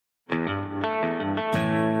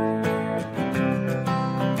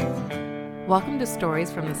Welcome to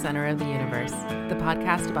Stories from the Center of the Universe, the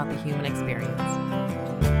podcast about the human experience.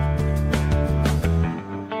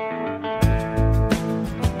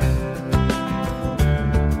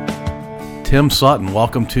 Tim Sutton,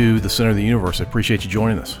 welcome to the Center of the Universe. I appreciate you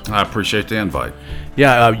joining us. I appreciate the invite.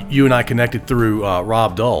 Yeah, you and I connected through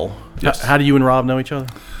Rob Dull. Yes. How do you and Rob know each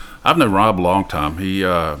other? I've known Rob a long time. He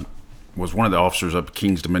was one of the officers up at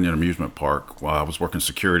Kings Dominion Amusement Park while I was working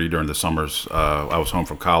security during the summers. I was home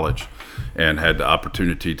from college and had the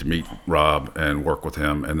opportunity to meet Rob and work with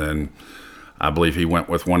him. And then I believe he went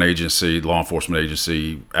with one agency, law enforcement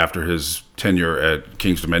agency, after his tenure at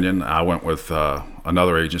Kings Dominion. I went with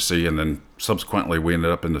another agency, and then subsequently we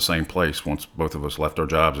ended up in the same place once both of us left our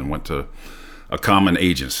jobs and went to a common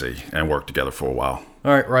agency and worked together for a while.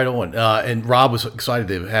 All right, right on. And Rob was excited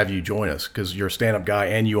to have you join us because you're a stand-up guy,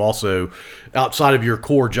 and you also, outside of your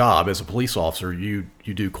core job as a police officer, you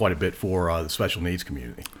do quite a bit for the special needs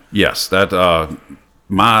community. Yes, that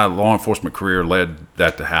my law enforcement career led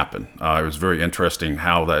that to happen. It was very interesting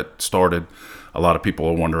how that started. A lot of people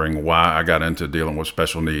are wondering why I got into dealing with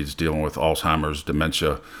special needs, dealing with Alzheimer's,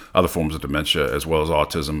 dementia, other forms of dementia, as well as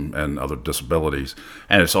autism and other disabilities.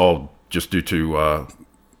 And it's all just due to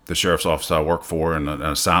the sheriff's office I work for, and an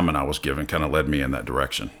assignment I was given kind of led me in that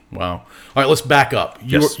direction. Wow. All right, let's back up.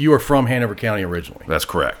 You were from Hanover County originally. That's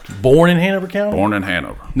correct. Born in Hanover County? Born in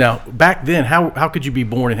Hanover. Now, back then, how could you be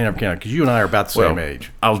born in Hanover County? Because you and I are about the same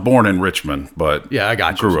age. I was born in Richmond, but yeah, I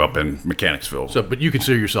got you. Grew up in Mechanicsville. So, but you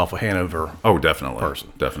consider yourself a Hanover definitely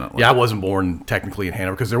person. Definitely. Yeah, I wasn't born technically in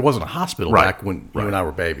Hanover because there wasn't a hospital back when you and I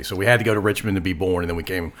were babies. So we had to go to Richmond to be born, and then we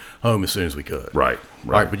came home as soon as we could. Right.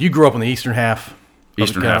 All right, but you grew up in the eastern half.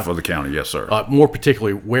 Eastern half of the county, yes, sir. More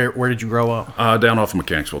particularly, where did you grow up? Down off of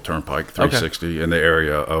Mechanicsville Turnpike, 360, in the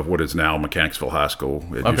area of what is now Mechanicsville High School.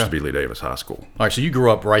 It used to be Lee Davis High School. All right, so you grew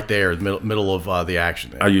up right there in the middle of the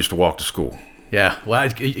action there. I used to walk to school. Yeah, well,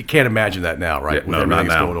 you can't imagine that now, right? Yeah, no, not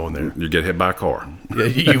now. Going on there. You get hit by a car. Yeah,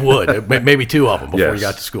 you would. Maybe two of them before you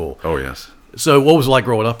got to school. Oh, yes. So what was it like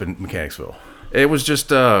growing up in Mechanicsville? It was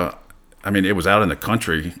just, it was out in the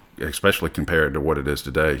country, especially compared to what it is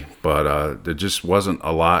today. But there just wasn't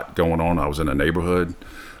a lot going on. I was in a neighborhood,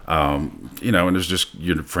 and there's just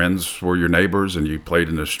your friends were your neighbors, and you played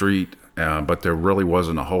in the street. But there really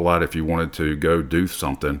wasn't a whole lot. If you wanted to go do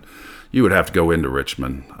something, you would have to go into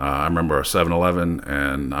Richmond. I remember a 7-Eleven,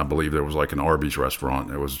 and I believe there was like an Arby's restaurant.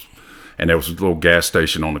 There was a little gas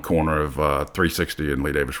station on the corner of 360 and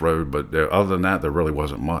Lee Davis Road. But other than that, there really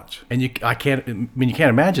wasn't much. And you can't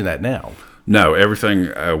imagine that now. No, everything.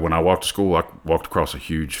 When I walked to school, I walked across a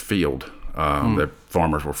huge field that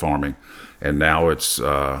farmers were farming, and now it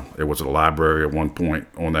was a library at one point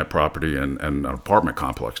on that property and an apartment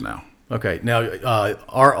complex now. Okay, now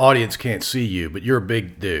our audience can't see you, but you're a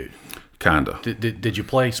big dude. Kinda. Did you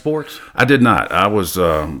play sports? I did not. I was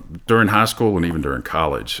during high school and even during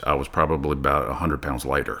college. I was probably about 100 pounds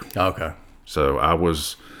lighter. Okay. So I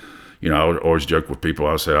was. I would always joke with people.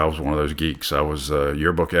 I would say I was one of those geeks. I was a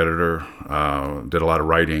yearbook editor, did a lot of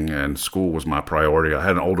writing, and school was my priority. I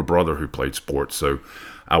had an older brother who played sports, so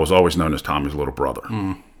I was always known as Tommy's little brother.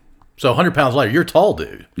 So 100 pounds lighter, you're a tall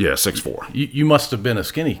dude. Yeah, 6'4". You must have been a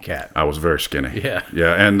skinny cat. I was very skinny. Yeah.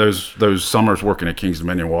 Yeah, and those summers working at Kings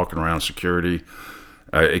Dominion, walking around security,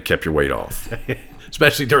 it kept your weight off.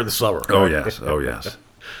 Especially during the summer. Oh, yes. Oh, yes.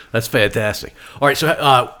 That's fantastic. All right,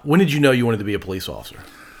 so when did you know you wanted to be a police officer?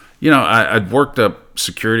 I'd worked up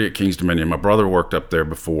security at Kings Dominion. My brother worked up there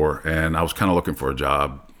before, and I was kind of looking for a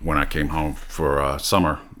job when I came home for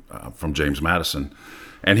summer from James Madison.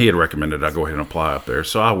 And he had recommended I go ahead and apply up there.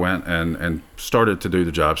 So I went and started to do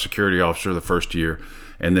the job, security officer the first year.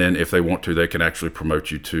 And then if they want to, they can actually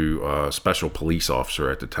promote you to special police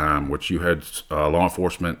officer at the time, which you had law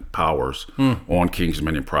enforcement powers on Kings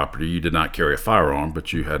Dominion property. You did not carry a firearm,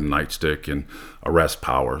 but you had a nightstick and arrest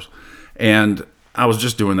powers. And I was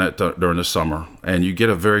just doing that during the summer, and you get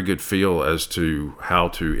a very good feel as to how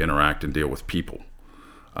to interact and deal with people.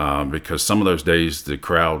 Because some of those days, the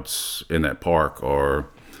crowds in that park are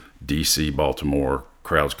D.C., Baltimore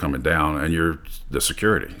crowds coming down, and you're the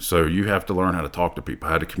security. So you have to learn how to talk to people,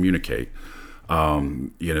 how to communicate.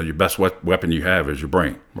 Your best weapon you have is your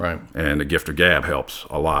brain. Right. And the gift of gab helps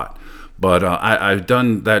a lot. But I've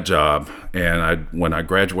done that job, and when I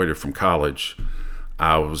graduated from college,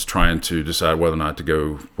 I was trying to decide whether or not to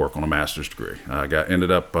go work on a master's degree. I ended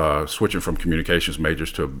up switching from communications major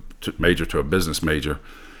to a business major.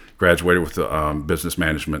 Graduated with a business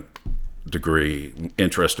management degree,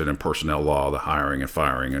 interested in personnel law, the hiring and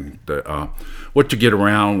firing, and what to get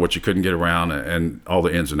around, what you couldn't get around, and all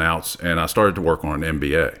the ins and outs. And I started to work on an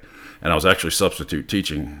MBA. And I was actually substitute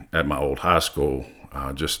teaching at my old high school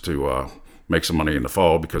just to make some money in the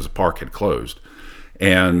fall because the park had closed.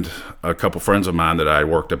 And a couple friends of mine that I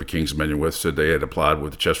worked up at Kings Dominion with said they had applied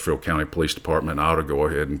with the Chesterfield County Police Department, and I ought to go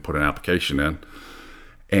ahead and put an application in.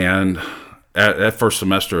 And at that first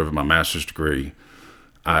semester of my master's degree,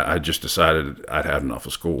 I just decided I'd had enough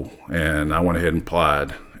of school. And I went ahead and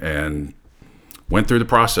applied and went through the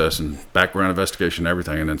process and background investigation and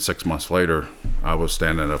everything. And then 6 months later, I was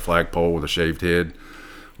standing at a flagpole with a shaved head,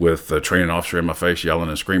 with a training officer in my face yelling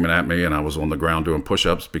and screaming at me, and I was on the ground doing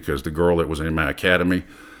push-ups because the girl that was in my academy,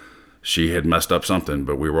 she had messed up something,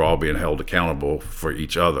 but we were all being held accountable for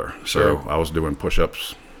each other. So I was doing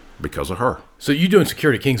push-ups because of her. So you doing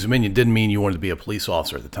security at Kings Dominion didn't mean you wanted to be a police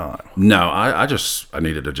officer at the time? No, I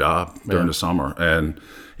needed a job during the summer, and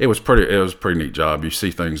it was a pretty neat job. You see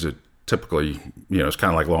things that typically, it's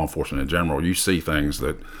kind of like law enforcement in general. You see things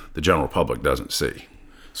that the general public doesn't see.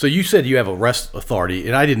 So you said you have arrest authority,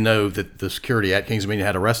 and I didn't know that the security at Kings Dominion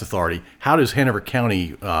had arrest authority. How does Hanover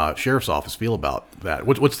County Sheriff's Office feel about that?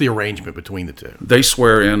 What's the arrangement between the two? They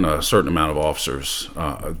swear in a certain amount of officers,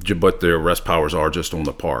 but their arrest powers are just on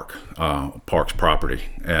the park's property,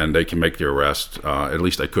 and they can make the arrest. At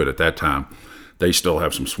least they could at that time. They still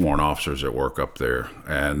have some sworn officers that work up there,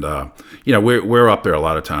 and we're up there a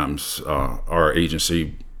lot of times. Our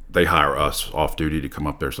agency, they hire us off duty to come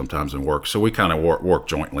up there sometimes and work. So we kind of work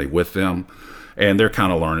jointly with them, and they're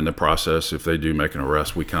kind of learning the process. If they do make an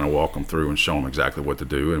arrest, we kind of walk them through and show them exactly what to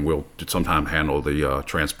do, and we'll sometimes handle the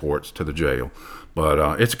transports to the jail.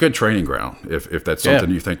 But it's a good training ground if that's something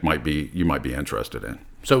you think you might be interested in.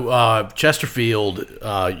 So Chesterfield,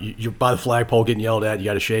 you're by the flagpole getting yelled at. You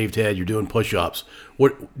got a shaved head. You're doing push-ups.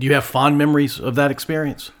 What do you have fond memories of that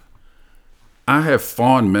experience? I have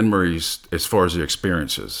fond memories as far as the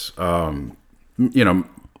experiences.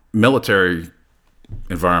 Military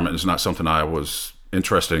environment is not something I was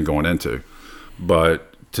interested in going into, but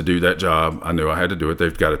to do that job, I knew I had to do it.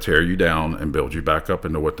 They've got to tear you down and build you back up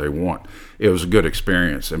into what they want. It was a good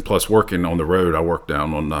experience, and plus working on the road, I worked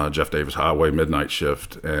down on Jeff Davis Highway midnight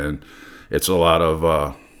shift, and it's a lot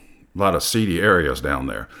of seedy areas down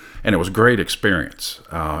there, and it was a great experience.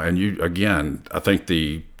 I think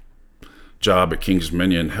the job at Kings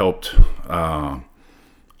Dominion helped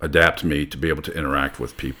adapt me to be able to interact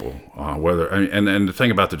with people. And the thing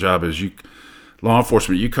about the job is law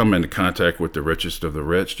enforcement, you come into contact with the richest of the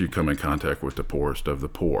rich, you come in contact with the poorest of the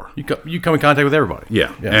poor. You come in contact with everybody.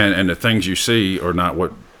 Yeah. And the things you see are not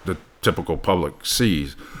what the typical public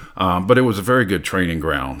sees. But it was a very good training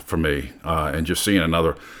ground for me, and just seeing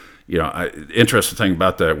another. Interesting thing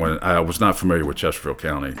about that, when I was not familiar with Chesterfield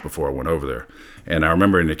County before I went over there. And I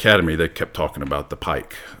remember in the academy, they kept talking about the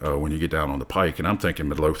Pike, when you get down on the Pike. And I'm thinking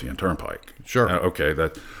Midlothian Turnpike. Sure.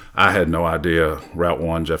 I had no idea. Route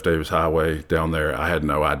 1, Jeff Davis Highway down there, I had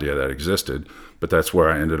no idea that existed. But that's where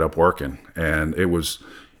I ended up working. And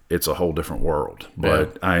it's a whole different world.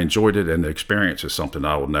 But I enjoyed it, and the experience is something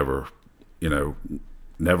I will never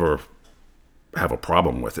have a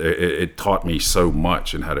problem with. It taught me so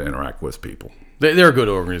much in how to interact with people. They're a good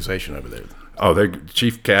organization over there. Oh,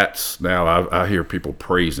 Chief Katz. Now I hear people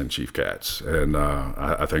praising Chief Katz, and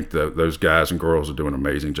I think that those guys and girls are doing an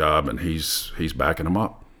amazing job, and he's backing them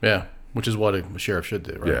up. Yeah, which is what a sheriff should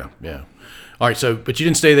do, right? Yeah. All right, but you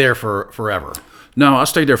didn't stay there for forever. No, I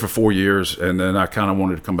stayed there for 4 years, and then I kind of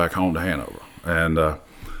wanted to come back home to Hanover, and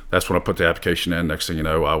that's when I put the application in. Next thing you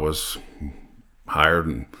know, I was hired,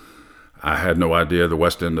 and I had no idea the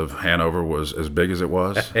west end of Hanover was as big as it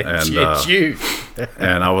was. It's huge.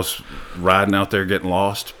 And I was riding out there getting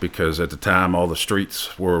lost because at the time all the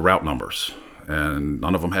streets were route numbers and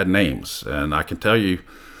none of them had names. And I can tell you,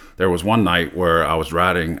 there was one night where I was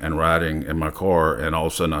riding in my car, and all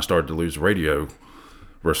of a sudden I started to lose radio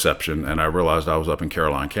reception, and I realized I was up in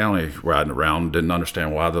Caroline County riding around, didn't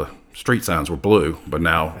understand why the street signs were blue, but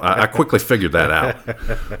now I quickly figured that out.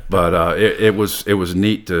 But it was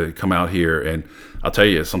neat to come out here, and I'll tell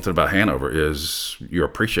you something about Hanover is you're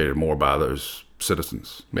appreciated more by those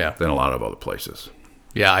citizens than a lot of other places.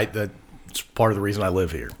 Yeah, that's part of the reason I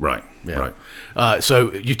live here. Right. Yeah. Right.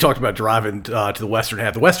 So you talked about driving to the western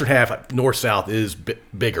half. The western half, north-south, is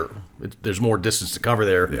bigger. There's more distance to cover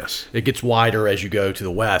there. Yes. It gets wider as you go to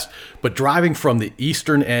the west. But driving from the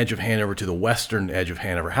eastern edge of Hanover to the western edge of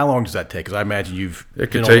Hanover, how long does that take? Because I imagine it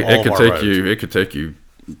could take you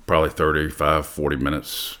probably 35, 40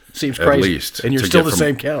 minutes. Seems at crazy. Least, and you're still the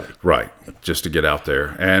same county. Right. Just to get out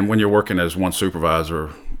there. And when you're working as one supervisor,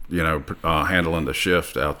 handling the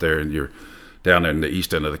shift out there, and you're down in the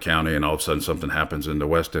east end of the county, and all of a sudden something happens in the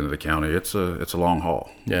west end of the county, it's a long haul.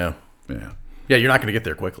 Yeah. Yeah. Yeah, you're not going to get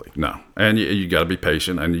there quickly. No. And you got to be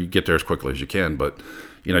patient, and you get there as quickly as you can. But,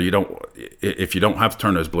 you don't, if you don't have to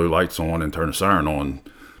turn those blue lights on and turn the siren on,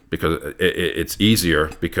 because it's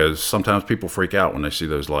easier, because sometimes people freak out when they see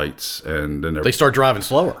those lights, and then they start driving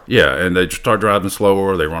slower. Yeah, and they start driving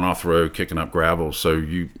slower. They run off the road, kicking up gravel. So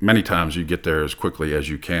many times you get there as quickly as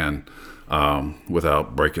you can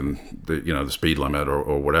without breaking the speed limit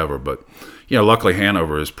or whatever. But luckily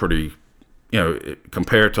Hanover is pretty.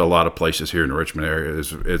 Compared to a lot of places here in the Richmond area,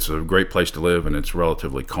 it's a great place to live, and it's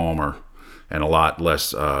relatively calmer and a lot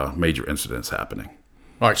less major incidents happening.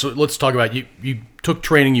 All right, so let's talk about you took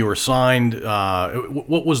training, you were assigned.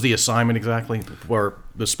 What was the assignment exactly for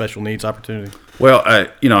the special needs opportunity? Well,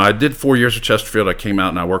 I did 4 years at Chesterfield. I came out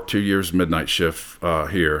and I worked 2 years midnight shift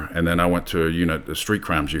here, and then I went to a unit, the street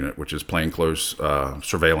crimes unit, which is plainclothes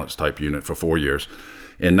surveillance type unit, for 4 years.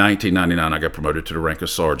 In 1999, I got promoted to the rank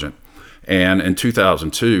of sergeant, and in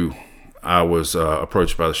 2002, I was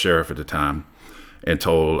approached by the sheriff at the time and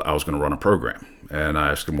told I was going to run a program. And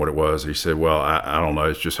I asked him what it was. He said, well, I don't know.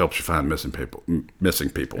 It just helps you find missing people.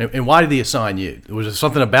 And why did he assign you? Was it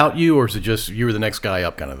something about you, or is it just you were the next guy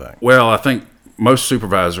up kind of thing? Well, I think most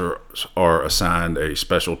supervisors are assigned a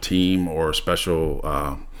special team or a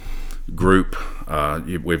special group.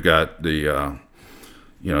 We've got the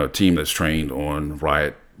team that's trained on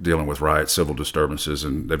dealing with riot, civil disturbances,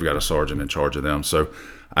 and they've got a sergeant in charge of them. So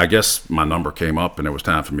I guess my number came up and it was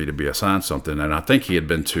time for me to be assigned something. And I think he had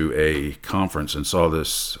been to a conference and saw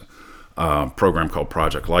this program called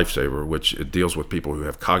Project Lifesaver, which it deals with people who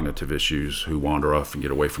have cognitive issues, who wander off and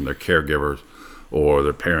get away from their caregivers or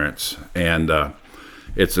their parents. And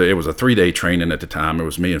it was a 3-day training at the time. It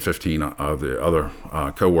was me and 15 of the other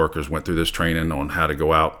co-workers went through this training on how to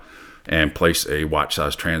go out and place a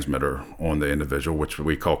watch-size transmitter on the individual, which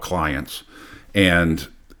we call clients. And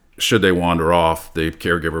should they wander off, the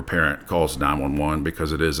caregiver parent calls 911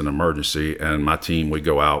 because it is an emergency. And my team, we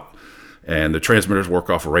go out, and the transmitters work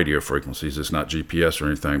off of radio frequencies. It's not GPS or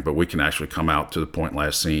anything, but we can actually come out to the point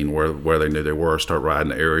last seen where they knew they were, start riding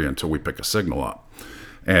the area until we pick a signal up.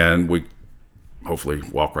 And we hopefully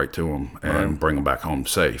walk right to them and bring them back home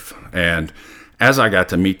safe. And as I got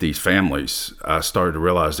to meet these families, I started to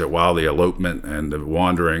realize that while the elopement and the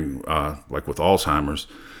wandering, like with Alzheimer's,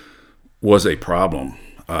 was a problem,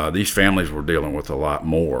 these families were dealing with a lot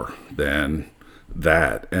more than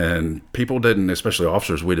that. And people didn't, especially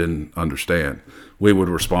officers, we didn't understand. We would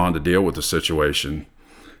respond to deal with the situation,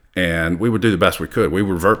 and we would do the best we could. We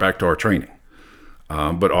would revert back to our training.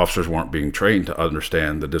 But officers weren't being trained to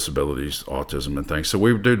understand the disabilities, autism, and things. So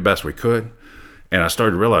we would do the best we could. And I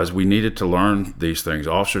started to realize we needed to learn these things.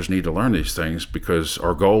 Officers need to learn these things because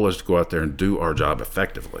our goal is to go out there and do our job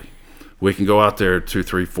effectively. We can go out there 2,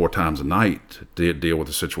 3, 4 times a night to deal with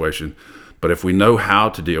the situation. But if we know how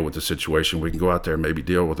to deal with the situation, we can go out there and maybe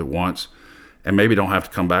deal with it once and maybe don't have to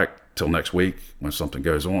come back till next week when something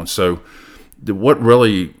goes on. So what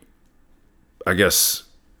really, I guess,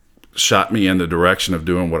 shot me in the direction of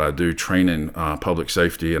doing what I do, training public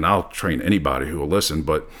safety, and I'll train anybody who will listen,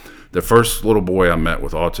 but the first little boy I met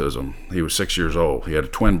with autism, he was 6 years old. He had a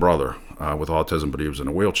twin brother with autism, but he was in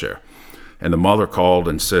a wheelchair. And the mother called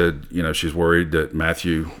and said, she's worried that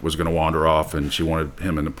Matthew was going to wander off and she wanted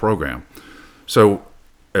him in the program. So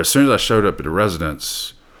as soon as I showed up at the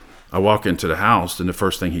residence, I walk into the house, and the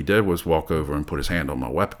first thing he did was walk over and put his hand on my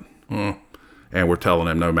weapon. And we're telling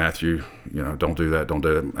him, no, Matthew, don't do that, don't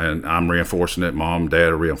do it. And I'm reinforcing it. Mom,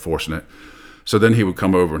 Dad are reinforcing it. So then he would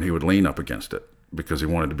come over and he would lean up against it because he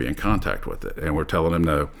wanted to be in contact with it. And we're telling him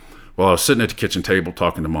no. Well, I was sitting at the kitchen table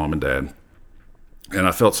talking to Mom and Dad, and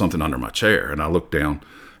I felt something under my chair. And I looked down,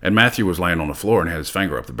 and Matthew was laying on the floor and had his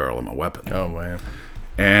finger up the barrel of my weapon. Oh, man.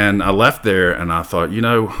 And I left there, and I thought,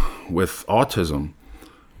 with autism,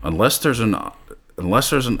 unless there's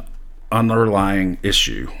an underlying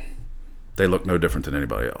issue, they look no different than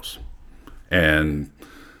anybody else. And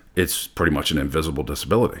it's pretty much an invisible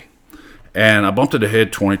disability. And I bumped it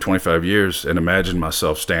ahead 20, 25 years and imagined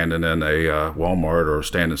myself standing in a Walmart or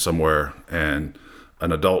standing somewhere, and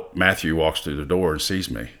an adult Matthew walks through the door and sees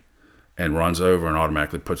me and runs over and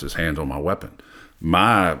automatically puts his hands on my weapon.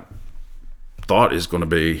 My thought is going to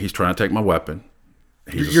be, he's trying to take my weapon.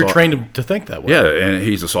 You're trained to think that way. Yeah, and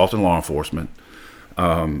he's assaulting law enforcement.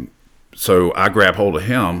 So I grab hold of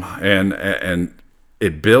him, and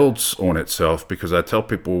it builds on itself, because I tell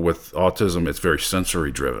people with autism, it's very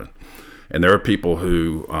sensory driven. And there are people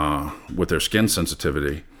who, with their skin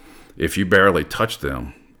sensitivity, if you barely touch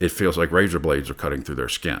them, it feels like razor blades are cutting through their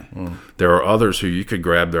skin. There are others who you could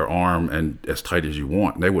grab their arm and as tight as you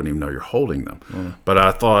want, and they wouldn't even know you're holding them. But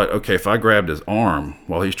I thought, okay, if I grabbed his arm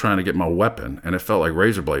while he's trying to get my weapon, and it felt like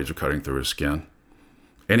razor blades are cutting through his skin,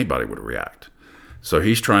 anybody would react. So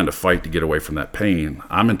he's trying to fight to get away from that pain.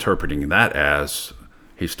 I'm interpreting that as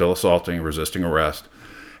he's still assaulting, resisting arrest.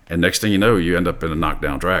 And next thing you know, you end up in a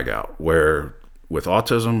knockdown drag out, where with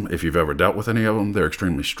autism, if you've ever dealt with any of them, they're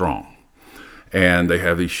extremely strong. And they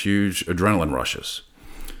have these huge adrenaline rushes.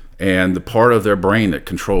 And the part of their brain that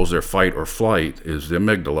controls their fight or flight is the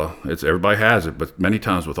amygdala. Everybody has it, but many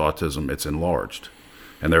times with autism, it's enlarged.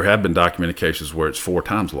 And there have been documented cases where it's 4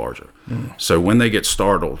 times larger. So when they get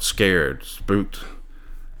startled, scared, spooked,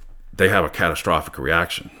 they have a catastrophic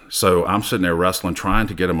reaction. So I'm sitting there wrestling, trying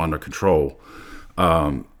to get them under control.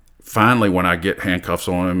 Finally, when I get handcuffs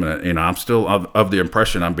on him, and I'm still of the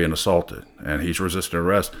impression I'm being assaulted, and he's resisting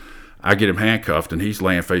arrest, I get him handcuffed, and he's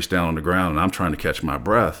laying face down on the ground, and I'm trying to catch my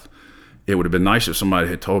breath. It would have been nice if somebody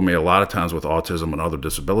had told me a lot of times with autism and other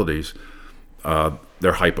disabilities,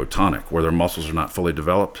 they're hypotonic, where their muscles are not fully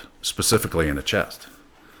developed, specifically in the chest.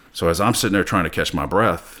 So as I'm sitting there trying to catch my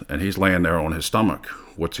breath, and he's laying there on his stomach,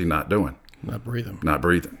 what's he not doing? Not breathing. Not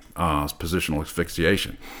breathing. It's positional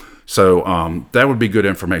asphyxiation. So that would be good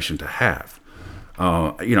information to have.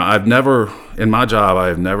 I've never, in my job, I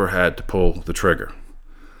have never had to pull the trigger.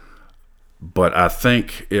 But I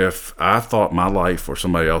think if I thought my life or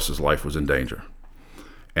somebody else's life was in danger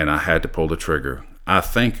and I had to pull the trigger, I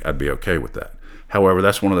think I'd be okay with that. However,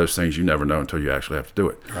 that's one of those things you never know until you actually have to do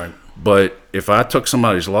it. Right. But if I took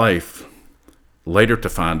somebody's life later to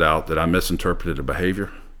find out that I misinterpreted a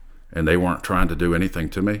behavior and they weren't trying to do anything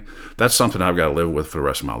to me, that's something I've got to live with for the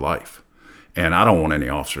rest of my life. And I don't want any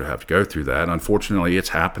officer to have to go through that. Unfortunately, it's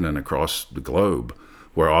happening across the globe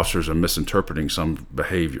where officers are misinterpreting some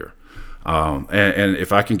behavior. And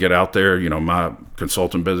if I can get out there, my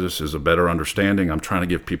consultant business is a better understanding. I'm trying to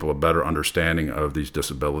give people a better understanding of these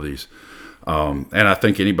disabilities. And I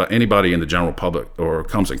think anybody in the general public or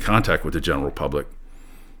comes in contact with the general public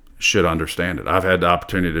should understand it. I've had the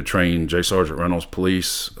opportunity to train J. Sergeant Reynolds,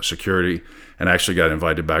 police, security, and actually got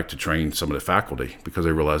invited back to train some of the faculty because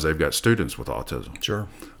they realize they've got students with autism. Sure.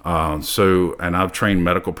 And I've trained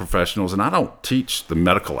medical professionals, and I don't teach the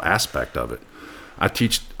medical aspect of it. I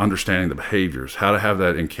teach understanding the behaviors, how to have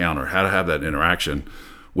that encounter, how to have that interaction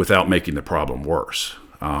without making the problem worse.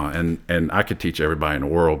 And I could teach everybody in the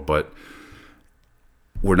world, but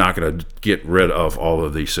we're not going to get rid of all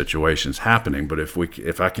of these situations happening. But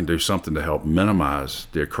if I can do something to help minimize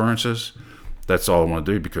the occurrences, that's all I want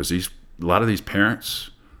to do, because a lot of these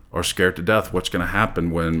parents are scared to death. What's going to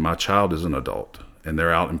happen when my child is an adult and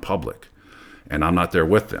they're out in public and I'm not there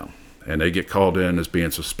with them and they get called in as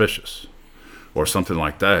being suspicious or something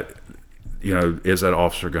like that? Is that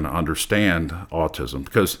officer going to understand autism?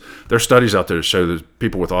 Because there are studies out there that show that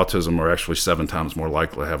people with autism are actually 7 times more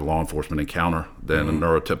likely to have a law enforcement encounter than a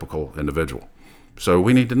neurotypical individual. So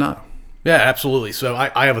we need to know. Yeah, absolutely. So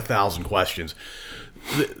I have 1,000 questions.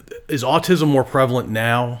 Is autism more prevalent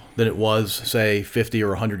now than it was, say, 50 or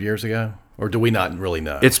 100 years ago? Or do we not really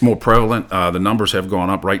know? It's more prevalent. The numbers have gone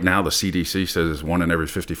up. Right now, the CDC says it's 1 in every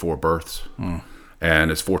 54 births. And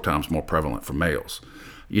it's 4 times more prevalent for males.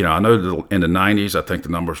 I know that in the 90s, I think the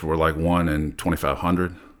numbers were like 1 in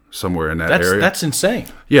 2,500, somewhere in that area. That's insane.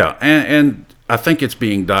 Yeah, and I think it's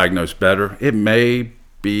being diagnosed better. It may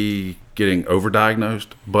be getting overdiagnosed,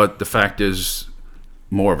 but the fact is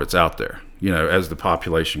more of it's out there. As the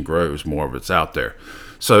population grows, more of it's out there.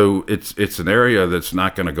 So it's an area that's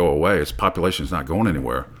not going to go away. Its population's not going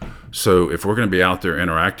anywhere. So if we're going to be out there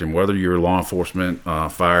interacting, whether you're law enforcement,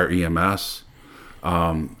 fire, EMS,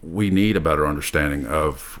 we need a better understanding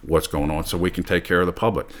of what's going on so we can take care of the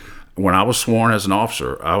public. When I was sworn as an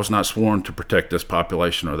officer, I was not sworn to protect this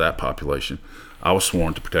population or that population. I was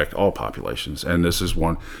sworn to protect all populations. And this is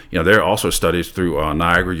one, there are also studies through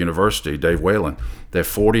Niagara University, Dave Whalen, that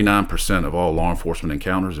 49% of all law enforcement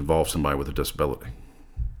encounters involve somebody with a disability.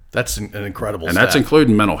 That's an incredible And stat. that's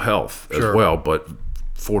including mental health Sure. as well, but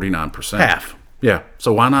 49%. Half. Yeah.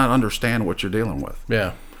 So why not understand what you're dealing with?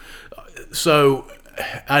 Yeah. So,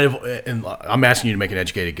 and I'm asking you to make an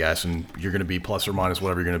educated guess, and you're going to be plus or minus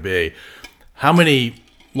whatever you're going to be. How many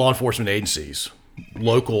law enforcement agencies,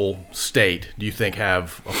 local, state, do you think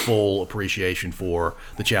have a full appreciation for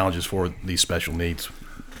the challenges for these special needs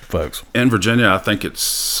folks? In Virginia, I think it's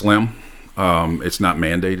slim. It's not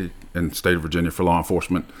mandated in the state of Virginia for law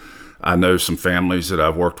enforcement. I know some families that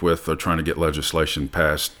I've worked with are trying to get legislation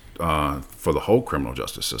passed for the whole criminal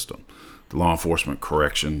justice system. The law enforcement,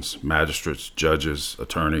 corrections, magistrates, judges,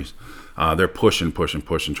 attorneys, they're pushing,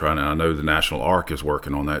 trying to. I know the National ARC is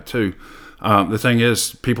working on that too. The thing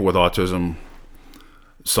is, people with autism,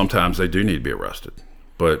 sometimes they do need to be arrested,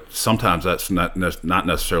 but sometimes that's not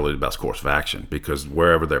necessarily the best course of action, because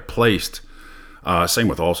wherever they're placed, same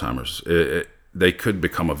with Alzheimer's, they could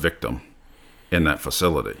become a victim in that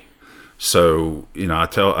facility. So, when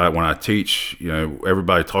I teach,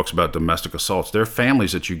 everybody talks about domestic assaults. There are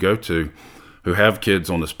families that you go to who have kids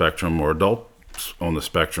on the spectrum or adults on the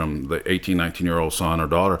spectrum, the 18, 19-year-old son or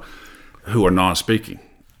daughter, who are non-speaking.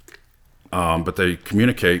 But they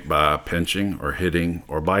communicate by pinching or hitting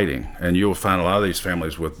or biting. And you'll find a lot of these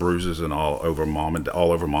families with bruises and all over mom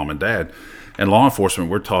and dad. And law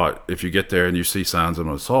enforcement, we're taught if you get there and you see signs of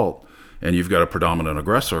an assault and you've got a predominant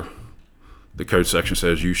aggressor, the code section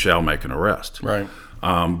says you shall make an arrest. Right.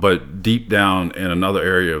 But deep down in another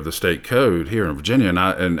area of the state code here in Virginia,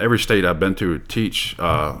 and every state I've been to teach,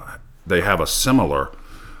 they have a similar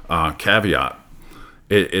caveat.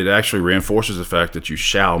 It actually reinforces the fact that you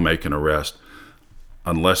shall make an arrest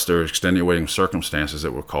unless there are extenuating circumstances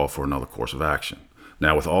that will call for another course of action.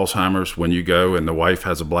 Now, with Alzheimer's, when you go and the wife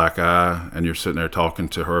has a black eye and you're sitting there talking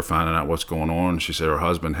to her, finding out what's going on, she said her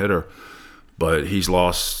husband hit her, but he's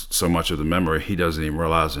lost so much of the memory, he doesn't even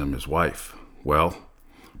realize him his wife. Well,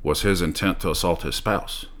 was his intent to assault his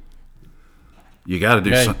spouse? You got to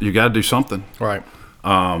do you got to do something, Right.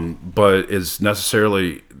 but is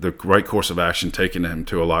necessarily the right course of action taking him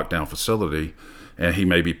to a lockdown facility, and he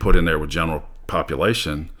may be put in there with general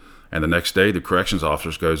population, and the next day the corrections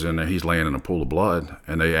officers goes in there, he's laying in a pool of blood,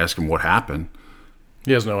 and they ask him what happened.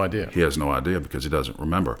 He has no idea. He has no idea because he doesn't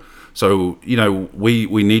remember. So,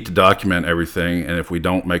 we need to document everything, and if we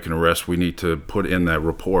don't make an arrest, we need to put in that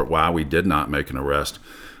report why we did not make an arrest.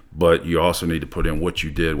 But you also need to put in what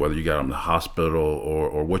you did, whether you got him to the hospital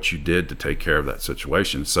or what you did to take care of that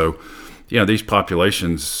situation. So, these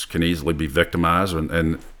populations can easily be victimized,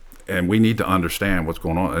 and we need to understand what's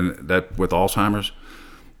going on. And that with Alzheimer's,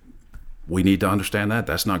 we need to understand that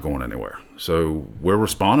that's not going anywhere. So we're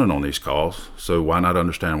responding on these calls. So why not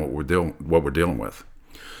understand what we're dealing with?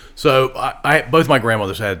 So I both my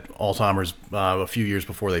grandmothers had Alzheimer's a few years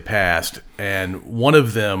before they passed, and one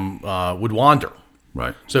of them would wander.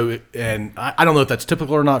 Right. So, and I don't know if that's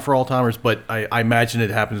typical or not for Alzheimer's, but I imagine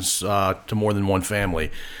it happens to more than one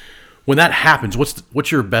family. When that happens,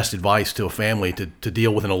 what's your best advice to a family to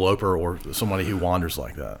deal with an eloper or somebody who wanders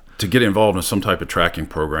like that? To get involved in some type of tracking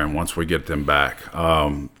program once we get them back.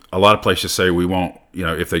 A lot of places say we won't,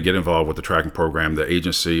 if they get involved with the tracking program, the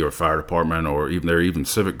agency or fire department or there are even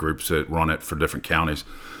civic groups that run it for different counties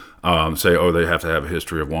say, they have to have a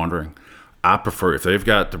history of wandering. I prefer if they've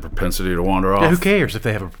got the propensity to wander off. Yeah, who cares if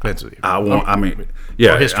they have a propensity? I don't want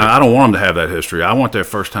them to have that history. I want their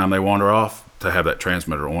first time they wander off to have that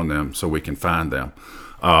transmitter on them so we can find them.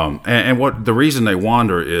 And what the reason they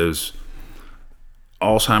wander is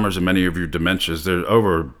Alzheimer's and many of your dementias. There's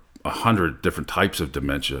over 100 different types of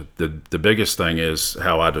dementia. The biggest thing is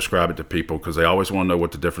how I describe it to people because they always want to know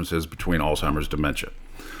what the difference is between Alzheimer's and dementia.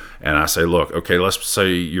 And I say, look, okay, let's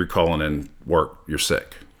say you're calling in work, you're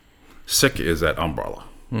sick. Sick is that umbrella.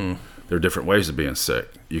 There are different ways of being sick.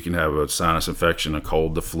 You can have a sinus infection, a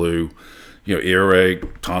cold, the flu,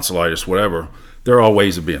 earache, tonsillitis, whatever. They're all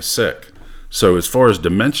ways of being sick. So as far as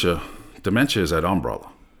dementia is that umbrella.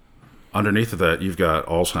 Underneath of that, you've got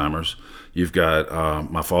Alzheimer's. You've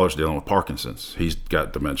got my father's dealing with Parkinson's. He's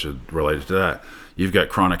got dementia related to that. You've got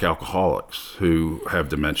chronic alcoholics who have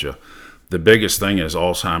dementia. The biggest thing is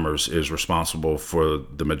Alzheimer's is responsible for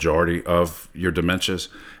the majority of your dementias,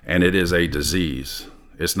 and it is a disease.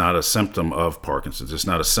 It's not a symptom of Parkinson's. It's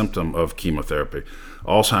not a symptom of chemotherapy.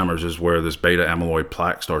 Alzheimer's is where this beta amyloid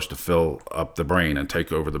plaque starts to fill up the brain and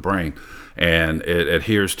take over the brain, and it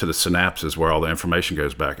adheres to the synapses where all the information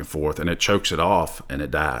goes back and forth, and it chokes it off, and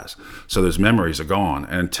it dies. So those memories are gone.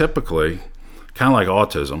 And typically, kind of like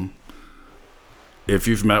autism, if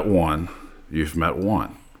you've met one, you've met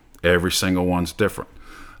one. Every single one's different.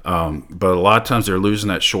 But a lot of times they're losing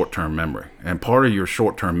that short-term memory. And part of your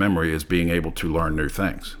short-term memory is being able to learn new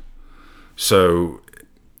things. So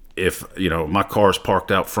if, my car is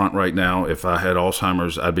parked out front right now, if I had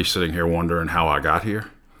Alzheimer's, I'd be sitting here wondering how I got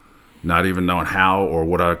here, not even knowing how or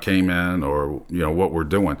what I came in or, what we're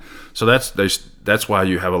doing. So that's why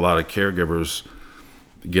you have a lot of caregivers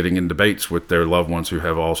getting in debates with their loved ones who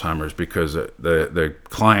have Alzheimer's because the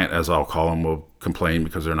client, as I'll call them, will complain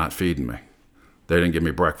because they're not feeding me. They didn't give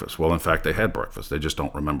me breakfast. Well, in fact, they had breakfast. They just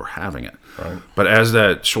don't remember having it. Right. But as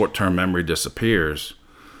that short-term memory disappears,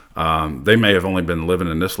 they may have only been living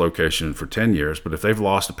in this location for 10 years, but if they've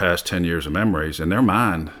lost the past 10 years of memories, in their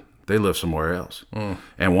mind, they live somewhere else.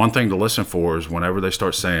 And one thing to listen for is whenever they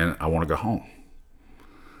start saying, I want to go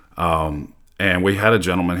home. And we had a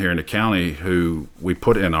gentleman here in the county who we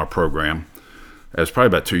put in our program. It was probably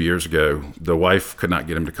about 2 years ago. The wife could not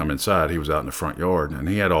get him to come inside. He was out in the front yard, and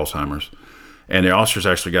he had Alzheimer's. And the officers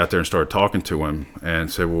actually got there and started talking to him and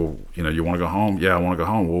said, well, you want to go home? Yeah, I want to go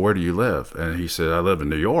home. Well, where do you live? And he said, I live in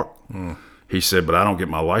New York. He said, but I don't get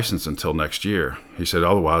my license until next year. He said,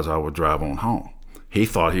 otherwise I would drive on home. He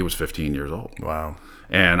thought he was 15 years old. Wow.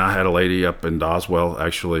 And I had a lady up in Doswell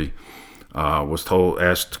actually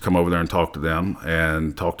asked to come over there and talk to them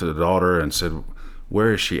and talk to the daughter and said,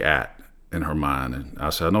 where is she at in her mind? And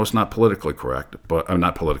I said, I know it's not politically correct, but I'm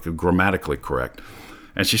not politically, grammatically correct.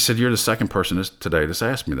 And she said, you're the second person today that's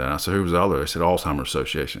asked me that. I said, who was the other? I said, Alzheimer's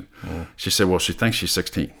Association. She said, well, she thinks she's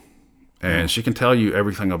 16. And she can tell you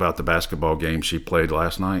everything about the basketball game she played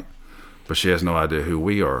last night, but she has no idea who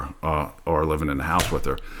we are living in the house with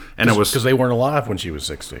her. And it was because they weren't alive when she was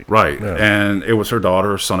 16. Right. Yeah. And it was her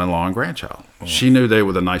daughter, son-in-law, and grandchild. She knew they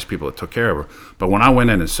were the nice people that took care of her. But when I went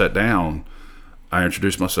in and sat down, I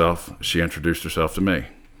introduced myself. She introduced herself to me.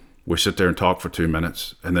 We sit there and talk for 2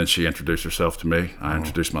 minutes, and then she introduced herself to me. I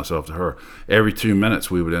introduced myself to her. Every 2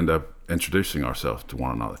 minutes, we would end up introducing ourselves to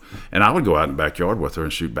one another. And I would go out in the backyard with her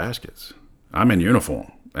and shoot baskets. I'm in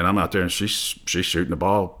uniform, and I'm out there, and she's shooting the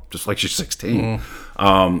ball just like she's 16.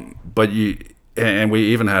 And we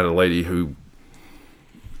even had a lady who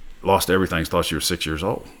lost everything, thought she was 6 years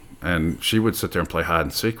old. And she would sit there and play hide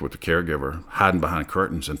and seek with the caregiver, hiding behind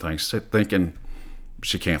curtains and things, thinking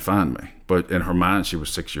she can't find me. But in her mind, she was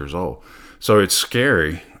 6 years old. So it's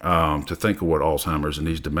scary to think of what Alzheimer's and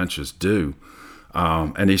these dementias do.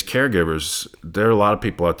 And these caregivers, there are a lot of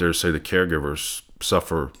people out there who say the caregivers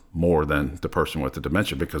suffer more than the person with the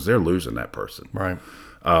dementia because they're losing that person. Right.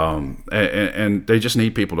 And they just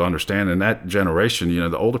need people to understand. And that generation,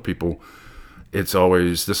 the older people, it's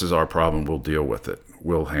always, this is our problem. We'll deal with it.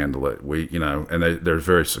 We'll handle it. And they're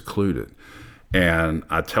very secluded. And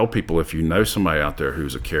I tell people, if you know somebody out there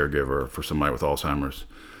who's a caregiver for somebody with Alzheimer's,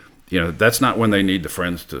 that's not when they need the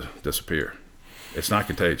friends to disappear. It's not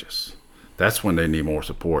contagious. That's when they need more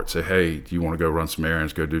support. Say, hey, do you want to go run some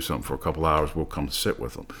errands, go do something for a couple hours? We'll come sit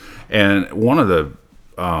with them. And one of the,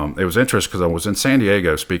 it was interesting because I was in San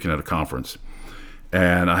Diego speaking at a conference,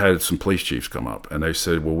 and I had some police chiefs come up, and they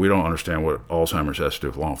said, well, we don't understand what Alzheimer's has to do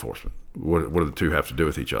with law enforcement. What do the two have to do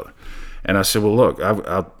with each other? And I said, well, look,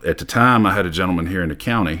 at the time, I had a gentleman here in the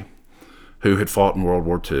county who had fought in World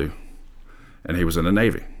War II, and he was in the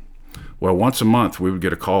Navy. Well, once a month, we would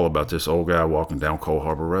get a call about this old guy walking down Cole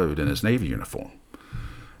Harbor Road in his Navy uniform.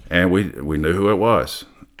 And we knew who it was.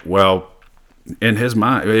 Well, in his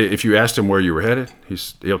mind, if you asked him where you were headed,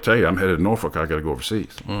 he'll tell you, I'm headed to Norfolk, I got to go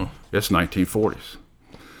overseas. It's 1940s.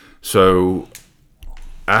 So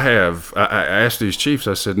I asked these chiefs,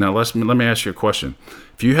 I said, now let me ask you a question.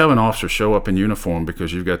 If you have an officer show up in uniform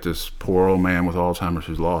because you've got this poor old man with Alzheimer's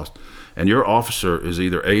who's lost, and your officer is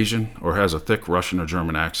either Asian or has a thick Russian or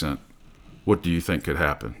German accent, what do you think could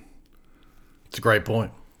happen? It's a great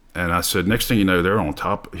point. And I said, next thing you know,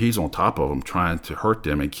 he's on top of them trying to hurt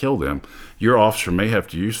them and kill them. Your officer may have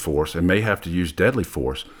to use force and may have to use deadly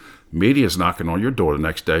force. Media's knocking on your door the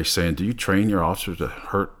next day saying, do you train your officers to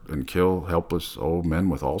hurt and kill helpless old men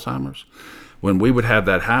with Alzheimer's? When we would have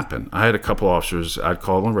that happen, I had a couple officers, I'd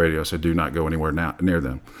call on the radio, I said, do not go anywhere near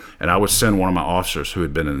them. And I would send one of my officers who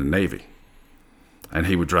had been in the Navy. And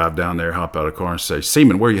he would drive down there, hop out of the car and say,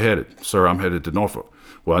 Seaman, where are you headed? Sir, I'm headed to Norfolk.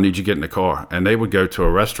 Well, I need you to get in the car. And they would go to a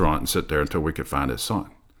restaurant and sit there until we could find his son.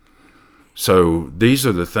 So these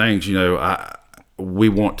are the things, we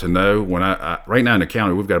want to know. When right now in the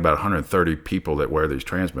county, we've got about 130 people that wear these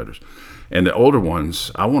transmitters. And the older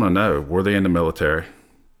ones, I want to know, were they in the military?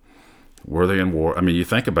 Were they in war? I mean, you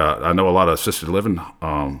think about, I know a lot of assisted living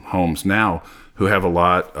homes now who have a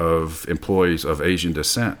lot of employees of Asian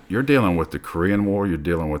descent. You're dealing with the Korean War, you're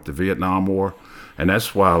dealing with the Vietnam War, and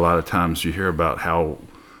that's why a lot of times you hear about how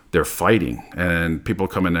they're fighting and people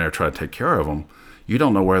come in there and try to take care of them. You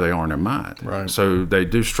don't know where they are in their mind. Right. So they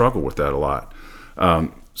do struggle with that a lot.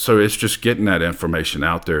 So it's just getting that information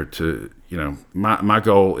out there to, my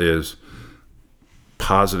goal is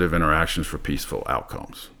positive interactions for peaceful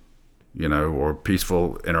outcomes, or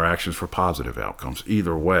peaceful interactions for positive outcomes,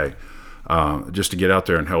 either way, just to get out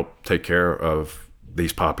there and help take care of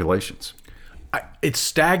these populations. It's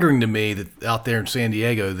staggering to me that out there in San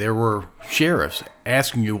Diego, there were sheriffs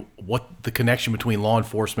asking you what the connection between law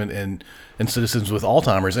enforcement and citizens with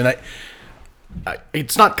Alzheimer's. And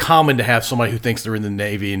it's not common to have somebody who thinks they're in the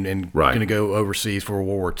Navy and Right. going to go overseas for World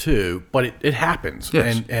War II, but it happens.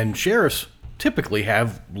 Yes. And sheriffs typically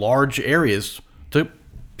have large areas to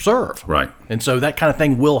serve. Right. And so that kind of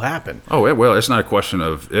thing will happen. Oh, well, it's not a question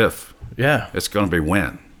of if. Yeah. It's going to be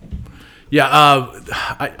when. Yeah,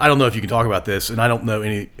 I don't know if you can talk about this, and I don't know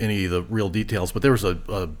any of the real details, but there was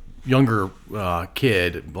a younger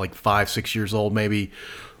kid, like 5-6 years old maybe,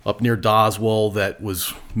 up near Doswell that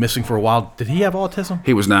was missing for a while. Did he have autism?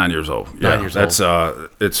 He was 9 years old. 9 years old.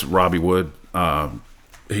 That's it's Robbie Wood.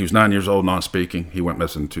 He was 9 years old, non-speaking. He went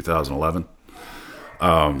missing in 2011.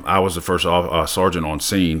 I was the first sergeant on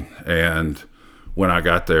scene, and when I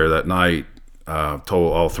got there that night,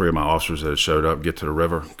 told all three of my officers that had showed up, get to the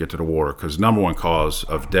river, get to the water, because number one cause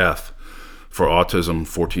of death for autism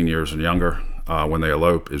 14 years and younger when they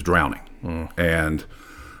elope is drowning. And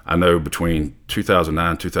I know between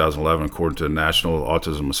 2009 and 2011, according to the National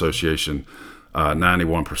Autism Association,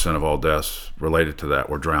 91% of all deaths related to that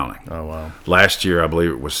were drowning. Oh, wow. Last year, I believe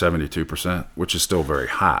it was 72%, which is still very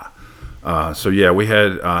high. So yeah, we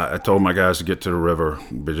had, I told my guys to get to the river,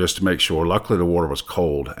 but just to make sure. Luckily, the water was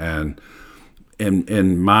cold. And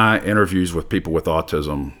in my interviews with people with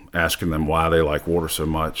autism, asking them why they like water so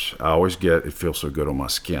much, I always get, it feels so good on my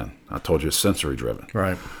skin. I told you it's sensory driven.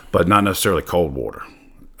 Right. But not necessarily cold water.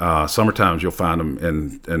 Summertimes, you'll find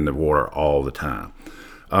them in the water all the time.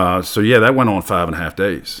 So yeah, that went on 5.5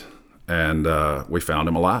 days, and we found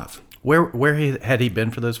him alive. Where had he been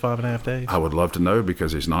for those 5.5 days? I would love to know,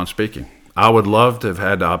 because he's non-speaking. I would love to have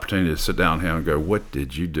had the opportunity to sit down with him and go, what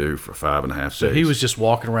did you do for 5.5 days? So he was just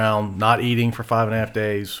walking around, not eating for 5.5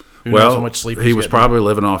 days. Who knows how much sleep he was probably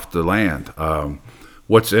living off the land.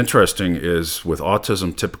 What's interesting is with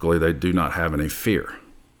autism, typically they do not have any fear.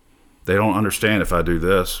 They don't understand, if I do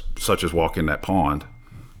this, such as walk in that pond,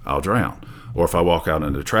 I'll drown. Or if I walk out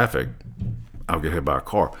into traffic, I'll get hit by a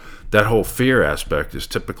car. That whole fear aspect is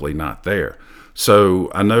typically not there. So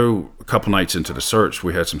I know a couple nights into the search,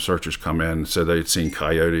 we had some searchers come in and said they'd seen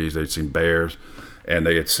coyotes, they'd seen bears, and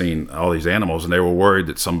they had seen all these animals, and they were worried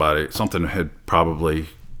that something had probably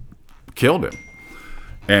killed him.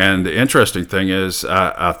 And the interesting thing is,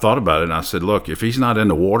 I thought about it, and I said, look, if he's not in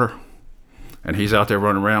the water and he's out there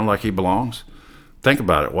running around like he belongs, think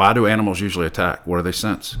about it. Why do animals usually attack? What do they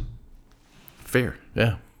sense? Fear.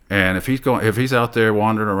 Yeah. And if he's out there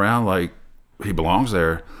wandering around like he belongs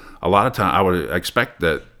there, a lot of time I would expect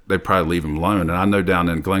that they'd probably leave him alone. And I know down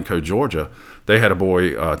in Glencoe, Georgia, they had a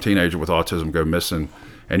boy, a teenager with autism, go missing.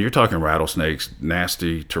 And you're talking rattlesnakes,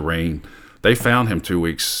 nasty terrain. They found him 2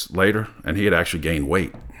 weeks later, and he had actually gained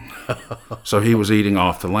weight. So he was eating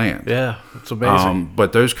off the land. Yeah, it's amazing.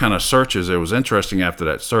 But those kind of searches, it was interesting after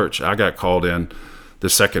that search. I got called in the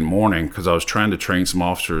second morning because I was trying to train some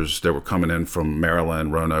officers that were coming in from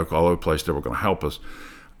Maryland, Roanoke, all over the place that were going to help us.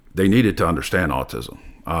 They needed to understand autism.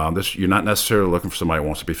 You're not necessarily looking for somebody who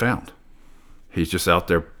wants to be found. He's just out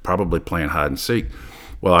there probably playing hide and seek.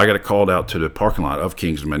 Well, I got called out to the parking lot of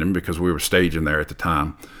Kings Dominion because we were staging there at the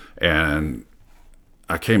time. And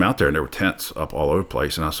I came out there and there were tents up all over the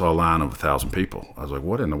place, and I saw a line of 1,000 people. I was like,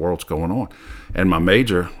 what in the world's going on? And my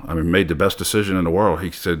major, made the best decision in the world.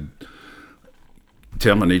 He said,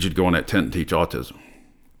 Tim, I need you to go in that tent and teach autism.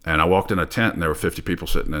 And I walked in a tent, and there were 50 people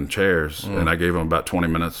sitting in chairs, and I gave them about 20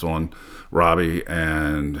 minutes on Robbie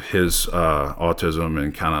and his autism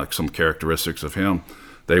and kind of some characteristics of him.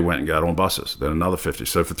 They went and got on buses, then another 50.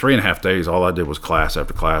 So for 3.5 days, all I did was class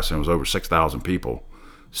after class, and it was over 6,000 people.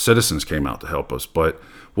 Citizens came out to help us, but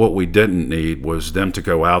what we didn't need was them to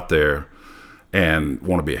go out there and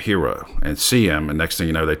want to be a hero and see him, and next thing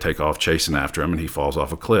you know, they take off chasing after him, and he falls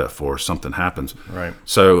off a cliff or something happens. Right.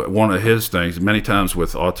 So one of his things, many times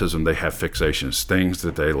with autism, they have fixations, things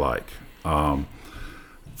that they like.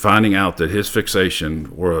 Finding out that his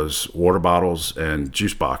fixation was water bottles and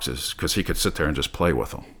juice boxes because he could sit there and just play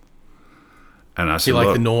with them. And I said, he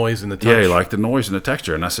liked the noise and the touch. Yeah, he liked the noise and the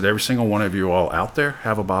texture. And I said, every single one of you all out there,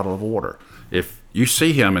 have a bottle of water. If you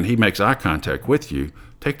see him and he makes eye contact with you,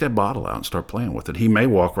 take that bottle out and start playing with it. He may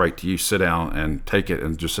walk right to you, sit down and take it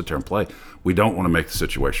and just sit there and play. We don't want to make the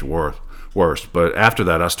situation worse. But after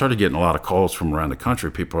that, I started getting a lot of calls from around the country.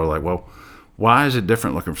 People are like, well, why is it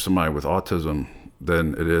different looking for somebody with autism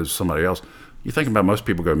than it is somebody else? You think about most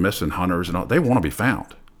people go missing, hunters and all, they want to be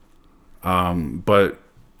found. But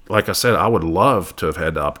like I said, I would love to have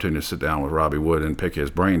had the opportunity to sit down with Robbie Wood and pick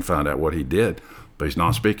his brain, find out what he did, but he's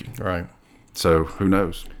non-speaking. Right. So who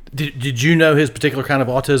knows? Did you know his particular kind of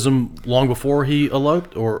autism long before he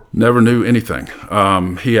eloped, or never knew anything?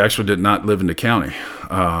 He actually did not live in the county,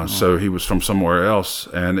 so he was from somewhere else.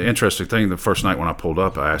 And the interesting thing, the first night when I pulled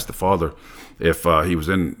up, I asked the father if he was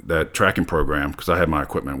in that tracking program because I had my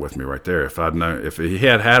equipment with me right there. If I'd known, if he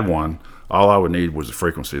had one, all I would need was the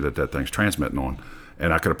frequency that thing's transmitting on,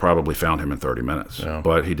 and I could have probably found him in 30 minutes. Yeah.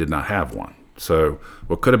 But he did not have one. So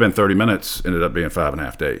what could have been 30 minutes ended up being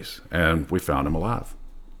 5.5 days, and we found him alive.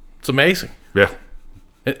 It's amazing. Yeah.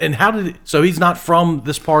 And how did so he's not from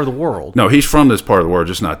this part of the world? No, he's from this part of the world,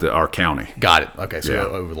 just not our county. Got it. Okay, so Yeah.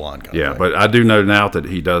 over the line. Kind Yeah, of thing. but I do know now that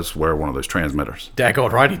he does wear one of those transmitters.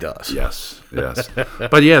 daggone right he does. Yes.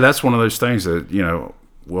 But yeah, that's one of those things that,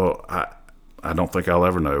 well, I don't think I'll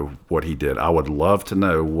ever know what he did. I would love to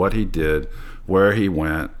know what he did, where he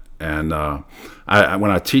went. And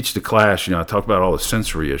when I teach the class, I talk about all the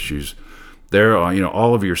sensory issues. There are,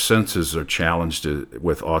 all of your senses are challenged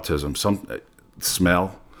with autism. Some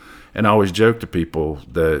smell. And I always joke to people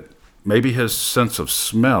that maybe his sense of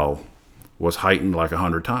smell was heightened like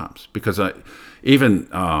 100 times. Because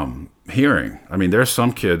even hearing, there's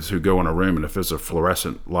some kids who go in a room, and if there's a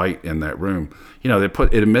fluorescent light in that room,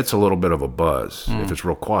 it emits a little bit of a buzz if it's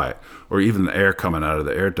real quiet, or even the air coming out of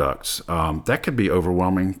the air ducts. That could be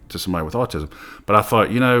overwhelming to somebody with autism. But I thought,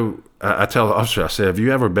 I tell the officer, I said, have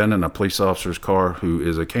you ever been in a police officer's car who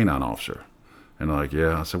is a canine officer? And they're like,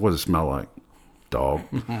 yeah. I said, what does it smell like? Dog.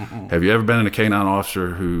 Have you ever been in a canine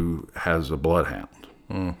officer who has a bloodhound?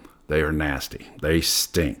 They are nasty. They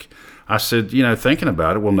stink. I said, thinking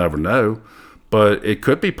about it, we'll never know, but it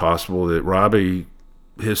could be possible that Robbie,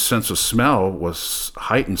 his sense of smell was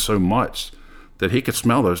heightened so much that he could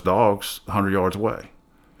smell those dogs 100 yards away.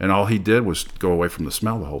 And all he did was go away from the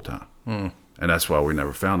smell the whole time. And that's why we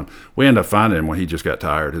never found him. We ended up finding him when he just got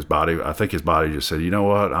tired. I think his body just said, you know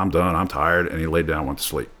what, I'm done, I'm tired, and he laid down and went to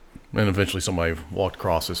sleep. And eventually somebody walked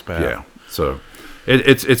across his path. Yeah. So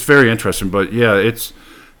it's very interesting, but yeah,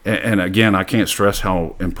 and again, I can't stress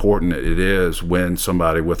how important it is when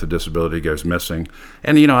somebody with a disability goes missing.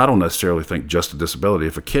 And, I don't necessarily think just a disability.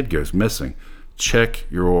 If a kid goes missing, check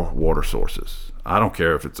your water sources. I don't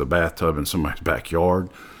care if it's a bathtub in somebody's backyard.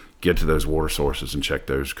 Get to those water sources and check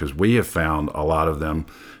those, because we have found a lot of them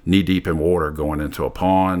knee-deep in water going into a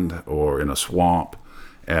pond or in a swamp.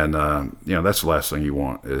 And, that's the last thing you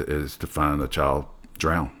want is to find a child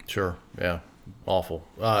drown. Sure, yeah. Awful.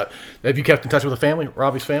 Have you kept in touch with the family,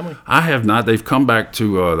 Robbie's family? I have not. They've come back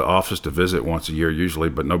to the office to visit once a year usually,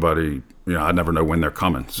 but nobody, I never know when they're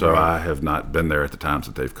coming. So right. I have not been there at the times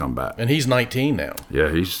that they've come back. And he's 19 now.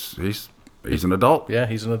 Yeah, he's an adult. Yeah,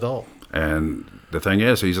 he's an adult. And the thing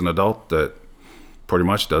is, he's an adult that pretty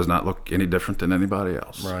much does not look any different than anybody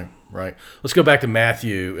else. Right. Let's go back to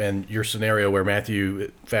Matthew and your scenario where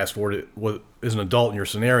Matthew, fast forward, is an adult in your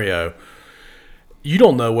scenario. You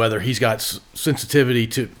don't know whether he's got sensitivity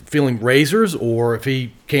to feeling razors or if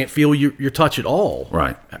he can't feel your touch at all.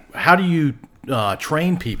 Right. How do you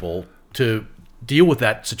train people to deal with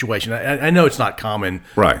that situation? I know it's not common.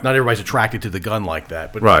 Right. Not everybody's attracted to the gun like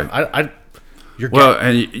that. But right.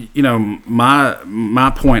 And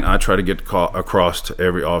my point I try to get across to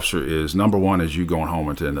every officer is, number one is you going home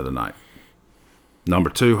at the end of the night.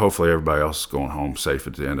 Number two, hopefully everybody else is going home safe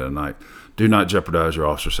at the end of the night. Do not jeopardize your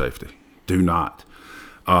officer safety. Do not.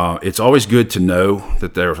 It's always good to know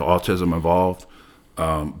that there's autism involved.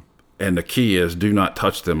 And the key is, do not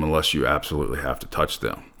touch them unless you absolutely have to touch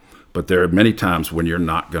them. But there are many times when you're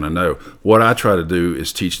not going to know. What I try to do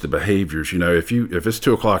is teach the behaviors. If it's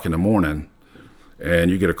 2 o'clock in the morning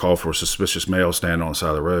and you get a call for a suspicious male standing on the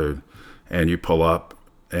side of the road, and you pull up,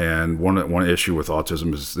 and one issue with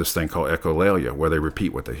autism is this thing called echolalia, where they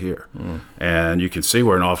repeat what they hear. And you can see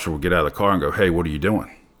where an officer will get out of the car and go, hey, what are you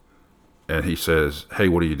doing? And he says, hey,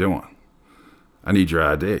 what are you doing? I need your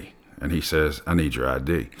ID. And he says, I need your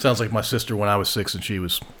ID. Sounds like my sister when I was 6 and she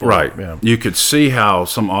was 4. Right. Yeah. You could see how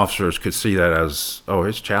some officers could see that as, oh,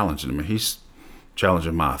 it's challenging me. He's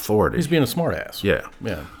challenging my authority. He's being a smartass. Yeah.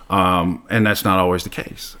 Yeah. And that's not always the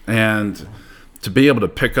case. And to be able to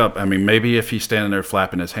pick up, maybe if he's standing there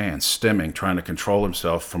flapping his hands, stimming, trying to control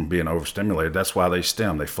himself from being overstimulated, that's why they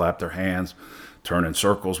stim. They flap their hands, turn in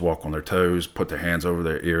circles, walk on their toes, put their hands over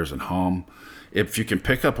their ears and hum. If you can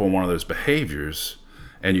pick up on one of those behaviors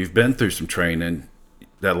and you've been through some training,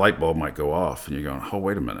 that light bulb might go off and you're going, oh,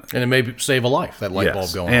 wait a minute. And it may save a life, that light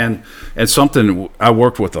bulb going off. And something, I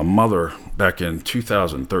worked with a mother back in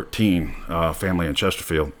 2013, family in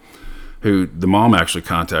Chesterfield, who the mom actually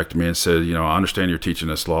contacted me and said, I understand you're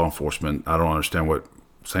teaching us law enforcement. I don't understand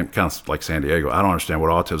kind of like San Diego, I don't understand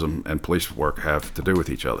what autism and police work have to do with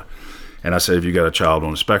each other. And I said, have you got a child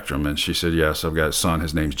on the spectrum? And she said, yes, I've got a son.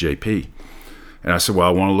 His name's JP. And I said, well,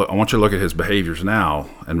 I want you to look at his behaviors now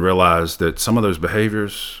and realize that some of those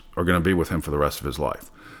behaviors are going to be with him for the rest of his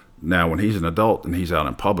life. Now, when he's an adult and he's out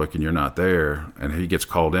in public and you're not there and he gets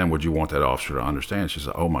called in, would you want that officer to understand? She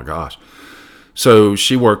said, oh, my gosh. So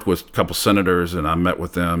she worked with a couple senators, and I met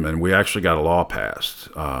with them, and we actually got a law passed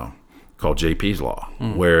called JP's Law,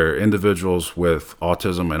 where individuals with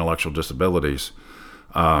autism, intellectual disabilities,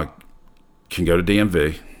 can go to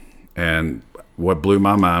DMV, and what blew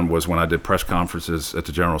my mind was when I did press conferences at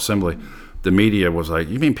the General Assembly, the media was like,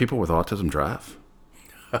 "You mean people with autism drive?"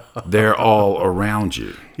 They're all around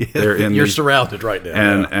you. They're You're surrounded right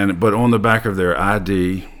now. But on the back of their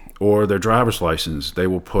ID or their driver's license, they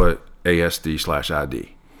will put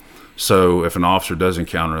ASD/ID. So if an officer does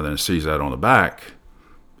encounter them and sees that on the back,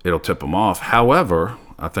 it'll tip them off. However,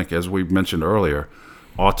 I think as we mentioned earlier,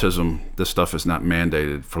 autism, this stuff is not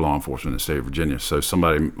mandated for law enforcement in the state of Virginia. So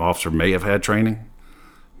officer may have had training,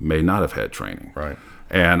 may not have had training. Right.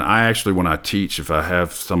 And I actually, when I teach, if I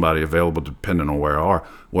have somebody available, depending on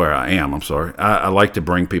where I am, I like to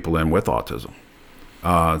bring people in with autism.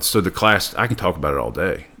 So the class, I can talk about it all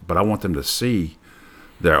day, but I want them to see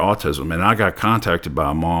their autism. And I got contacted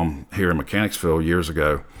by a mom here in Mechanicsville years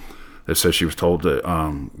ago that said she was told to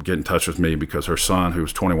get in touch with me because her son, who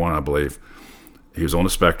was 21, I believe, he was on the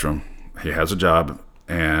spectrum. He has a job,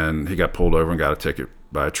 and he got pulled over and got a ticket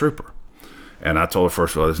by a trooper. And I told her,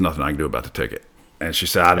 first of all, there's nothing I can do about the ticket. And she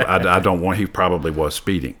said, I don't want, he probably was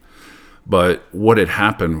speeding. But what had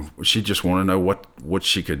happened, she just wanted to know what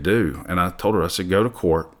she could do. And I told her, I said, go to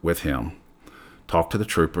court with him, talk to the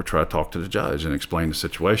trooper, try to talk to the judge and explain the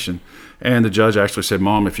situation. And the judge actually said,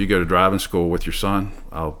 Mom, if you go to driving school with your son,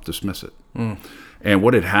 I'll dismiss it. And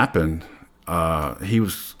what had happened, he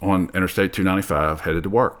was on Interstate 295 headed to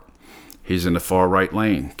work. He's in the far right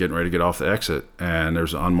lane, getting ready to get off the exit, and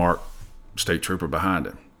there's an unmarked state trooper behind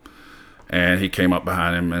him. And he came up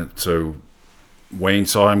behind him, and so Wayne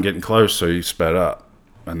saw him getting close, so he sped up.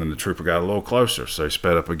 And then the trooper got a little closer, so he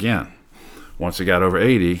sped up again. Once he got over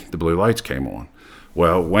 80, the blue lights came on.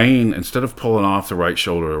 Well, Wayne, instead of pulling off the right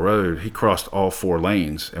shoulder of the road, he crossed all 4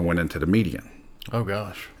 lanes and went into the median. Oh,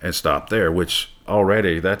 gosh. And stopped there, which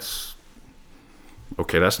already that's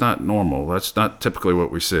not normal. That's not typically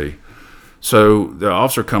what we see. So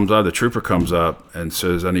the trooper comes up and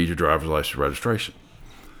says, I need your driver's license registration.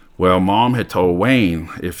 Well, Mom had told Wayne,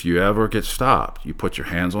 if you ever get stopped, you put your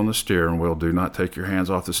hands on the steering wheel, do not take your hands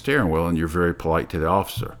off the steering wheel, and you're very polite to the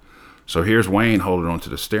officer. So here's Wayne holding onto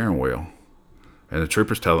the steering wheel, and the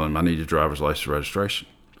trooper's telling him, I need your driver's license registration.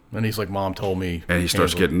 And he's like, Mom told me. And he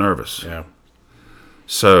starts getting nervous. Yeah.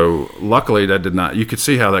 So luckily that did not, you could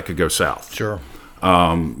see how that could go south. Sure.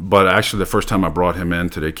 But actually the first time I brought him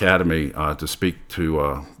into the academy to speak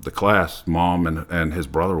to the class, Mom and his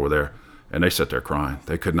brother were there. And they sat there crying.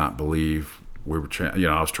 They could not believe I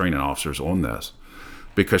was training officers on this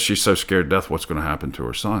because she's so scared to death what's going to happen to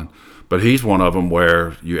her son. But he's one of them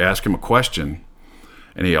where you ask him a question,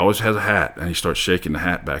 and he always has a hat, and he starts shaking the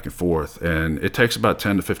hat back and forth. And it takes about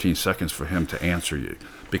 10 to 15 seconds for him to answer you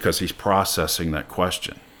because he's processing that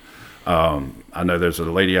question. I know there's a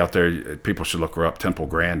lady out there, people should look her up, Temple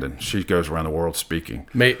Grandin. She goes around the world speaking.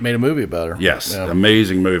 Made a movie about her. Yes, yeah.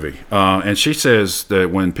 Amazing movie. And she says that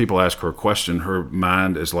when people ask her a question, her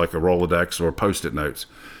mind is like a Rolodex or Post-it notes.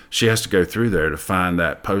 She has to go through there to find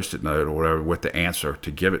that Post-it note or whatever with the answer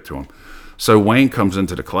to give it to him. So Wayne comes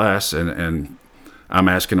into the class, and I'm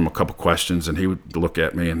asking him a couple questions, and he would look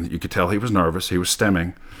at me, and you could tell he was nervous. He was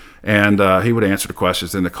stemming. And he would answer the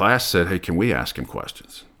questions. Then the class said, hey, can we ask him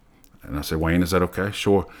questions? And I said, Wayne, is that okay?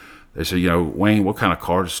 Sure. They said, Wayne, what kind of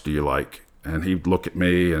cars do you like? And he'd look at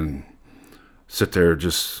me and sit there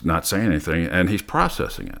just not saying anything, and he's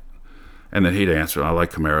processing it. And then he'd answer, I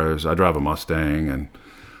like Camaros. I drive a Mustang.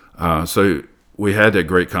 And so we had that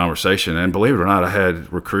great conversation. And believe it or not, I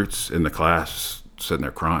had recruits in the class sitting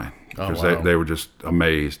there crying because they were just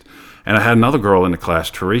amazed. And I had another girl in the class,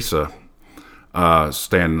 Teresa,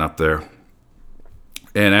 standing up there.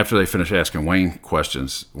 And after they finished asking Wayne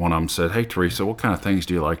questions, one of them said, hey, Teresa, what kind of things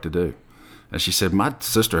do you like to do? And she said, my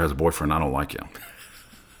sister has a boyfriend. I don't like him.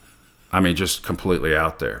 I mean, just completely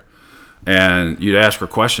out there. And you'd ask her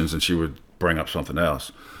questions, and she would bring up something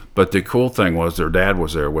else. But the cool thing was their dad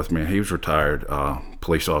was there with me, and he was a retired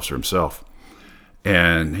police officer himself.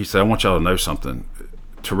 And he said, I want y'all to know something.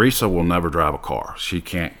 Teresa will never drive a car. She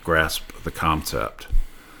can't grasp the concept.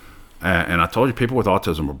 And I told you, people with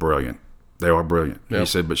autism are brilliant. They are brilliant. Yep. He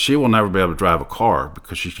said, but she will never be able to drive a car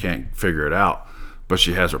because she can't figure it out, but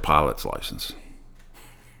she has her pilot's license.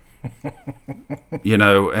 And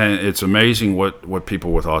it's amazing what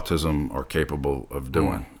people with autism are capable of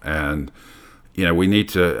doing. And, we need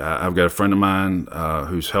to, I've got a friend of mine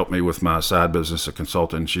who's helped me with my side business, a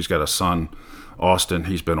consultant. She's got a son, Austin.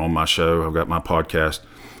 He's been on my show. I've got my podcast.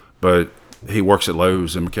 But he works at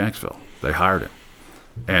Lowe's in Mechanicsville. They hired him.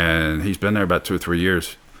 And he's been there about 2 or 3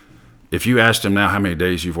 years. If you asked him now how many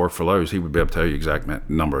days you've worked for Lowe's, he would be able to tell you exact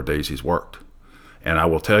number of days he's worked. And I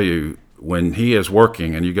will tell you, when he is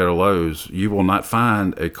working and you go to Lowe's, you will not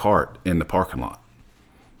find a cart in the parking lot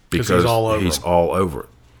because he's all over it.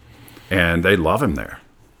 and they love him there.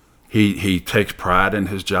 He takes pride in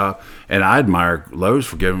his job, and I admire Lowe's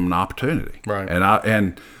for giving him an opportunity. Right.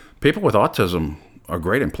 And people with autism are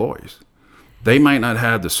great employees. They might not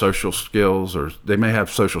have the social skills, or they may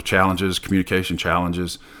have social challenges, communication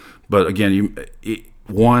challenges. But again,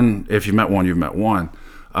 if you met one, you've met one.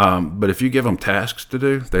 But if you give them tasks to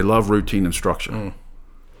do, they love routine and structure.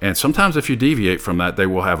 And sometimes if you deviate from that, they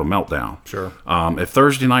will have a meltdown. Sure. If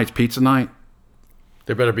Thursday night's pizza night,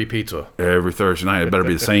 There better be pizza. every Thursday night, it better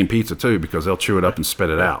be the same pizza too, because they'll chew it up and spit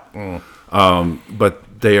it out.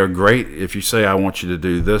 But they are great. If you say, I want you to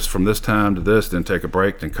do this from this time to this, then take a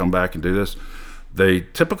break, then come back and do this, they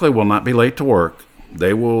typically will not be late to work.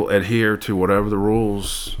 They will adhere to whatever the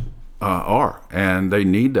rules are, and they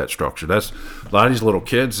need that structure. That's a lot of these little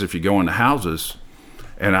kids. If you go into houses,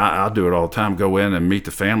 and I'll do it all the time, go in and meet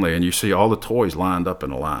the family, and you see all the toys lined up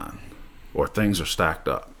in a line, or things are stacked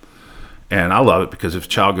up. And I love it, because if a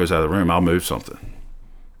child goes out of the room, I'll move something.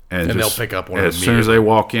 And they'll pick up one as soon as they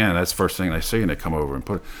walk in, that's the first thing they see, and they come over and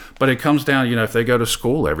put it. But it comes down, if they go to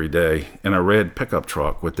school every day in a red pickup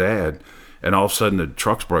truck with dad, and all of a sudden the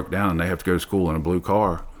truck's broke down and they have to go to school in a blue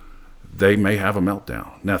car, they may have a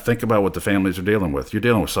meltdown. Now think about what the families are dealing with. You're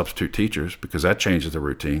dealing with substitute teachers, because that changes the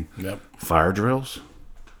routine. Yep. Fire drills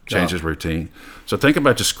changes routine. So think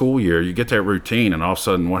about your school year. You get that routine, and all of a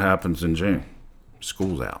sudden what happens in June?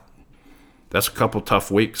 School's out. That's a couple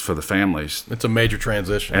tough weeks for the families. It's a major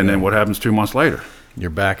transition. And then what happens 2 months later? You're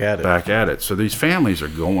back at it. So these families are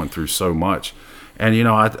going through so much. And,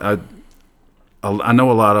 I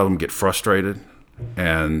know a lot of them get frustrated.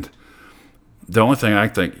 And the only thing I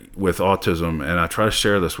think with autism, and I try to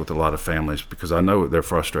share this with a lot of families because I know they're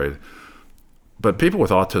frustrated, but people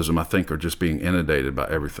with autism, I think, are just being inundated by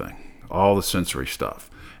everything, all the sensory stuff.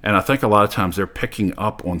 And I think a lot of times they're picking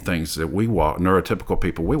up on things that neurotypical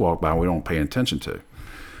people, we walk by and we don't pay attention to.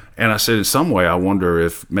 And I said, in some way, I wonder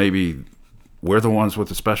if maybe we're the ones with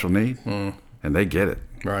the special need, and they get it.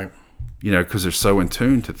 Right. Because they're so in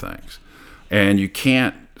tune to things. And you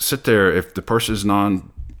can't sit there if the person is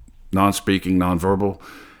non-speaking, non-verbal.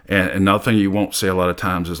 And another thing you won't see a lot of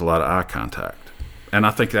times is a lot of eye contact. And I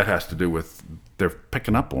think that has to do with they're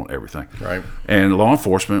picking up on everything. Right. And law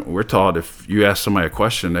enforcement, we're taught if you ask somebody a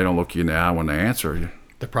question, they don't look you in the eye when they answer you.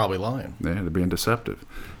 They're probably lying. Yeah, they're being deceptive.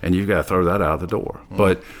 And you've got to throw that out of the door.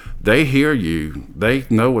 But they hear you. They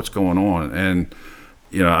know what's going on. And,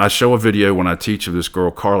 I show a video when I teach of this girl,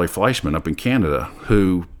 Carly Fleischman, up in Canada,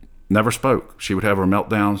 who never spoke. She would have her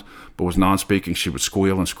meltdowns, but was non-speaking. She would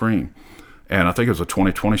squeal and scream. And I think it was a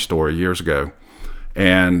 2020 story years ago.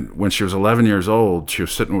 And when she was 11 years old, she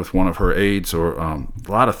was sitting with one of her aides, or a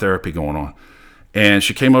lot of therapy going on. And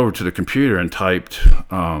she came over to the computer and typed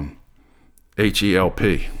HELP.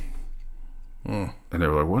 And they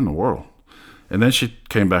were like, what in the world? And then she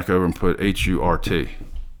came back over and put HURT.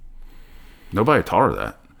 Nobody taught her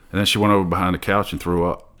that. And then she went over behind the couch and threw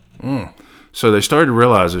up. So they started to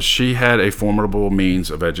realize that she had a formidable means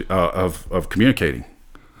of communicating.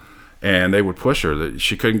 And they would push her that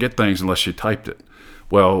she couldn't get things unless she typed it.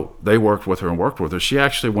 Well, they worked with her. She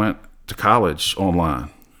actually went to college online.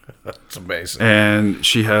 That's amazing. And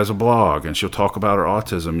she has a blog, and she'll talk about her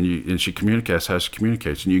autism, and she communicates how she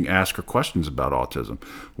communicates. And you can ask her questions about autism.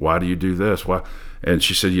 Why do you do this? Why? And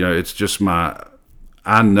she said, it's just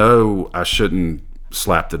I know I shouldn't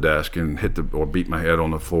slap the desk and or beat my head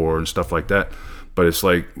on the floor and stuff like that. But it's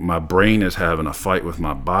like my brain is having a fight with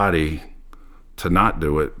my body to not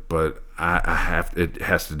do it, but it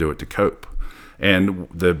has to do it to cope. And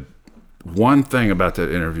the one thing about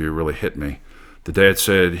that interview really hit me. The dad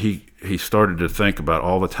said he started to think about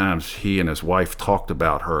all the times he and his wife talked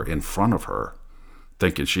about her in front of her,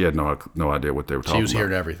 thinking she had no idea what they were talking about. She was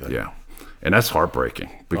hearing everything. Yeah. And that's heartbreaking,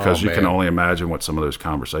 because you can only imagine what some of those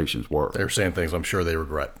conversations were. They were saying things I'm sure they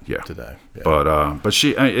regret today. Yeah. But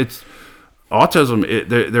it's autism.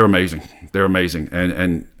 They're amazing. They're amazing.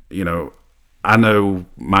 And I know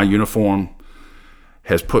my uniform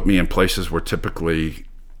has put me in places where typically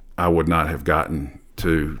I would not have gotten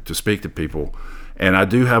to speak to people. And I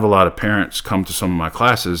do have a lot of parents come to some of my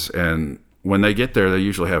classes, and when they get there, they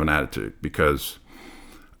usually have an attitude, because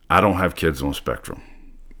I don't have kids on the spectrum.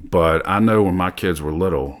 But I know when my kids were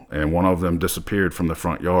little and one of them disappeared from the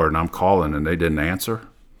front yard and I'm calling and they didn't answer,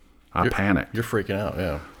 I panicked. You're freaking out,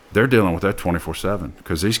 yeah. They're dealing with that 24/7,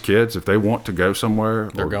 because these kids, if they want to go somewhere,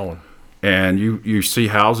 they're going. And you see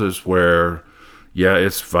houses where,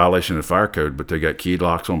 it's violation of fire code, but they got key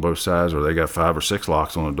locks on both sides, or they got 5 or 6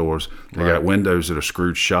 locks on the doors. They got windows that are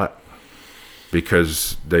screwed shut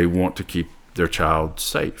because they want to keep their child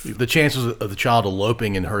safe. The chances of the child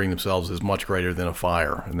eloping and hurting themselves is much greater than a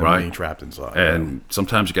fire and them being trapped inside. And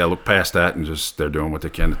sometimes you got to look past that and just they're doing what they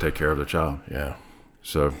can to take care of their child. Yeah.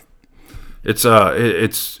 So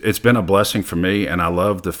it's been a blessing for me, and I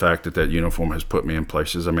love the fact that uniform has put me in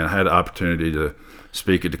places. I mean, I had the opportunity to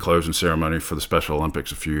speak at the closing ceremony for the Special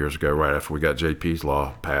Olympics a few years ago, right after we got JP's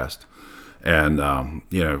law passed. And,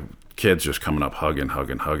 kids just coming up hugging.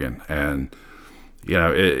 And,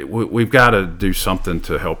 we've got to do something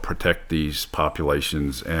to help protect these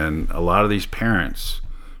populations. And a lot of these parents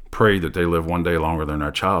pray that they live one day longer than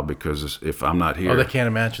their child, because if I'm not here... they can't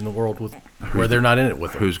imagine the world where they're not in it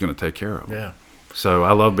with them. Who's going to take care of them? Yeah. So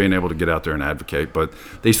I love being able to get out there and advocate. But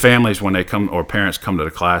these families, when they come, or parents come to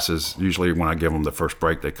the classes, usually when I give them the first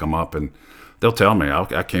break, they come up and they'll tell me,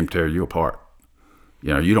 I came to tear you apart.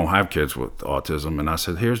 You don't have kids with autism. And I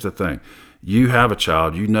said, here's the thing. You have a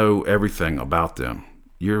child, you know everything about them.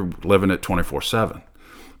 You're living it 24/7.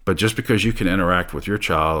 But just because you can interact with your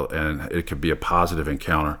child and it could be a positive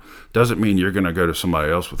encounter doesn't mean you're going to go to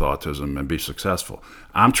somebody else with autism and be successful.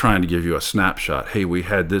 I'm trying to give you a snapshot. Hey, we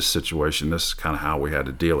had this situation. This is kind of how we had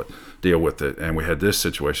to deal with it. And we had this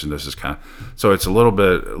situation. This is kind of, so it's a little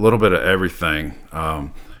bit of everything.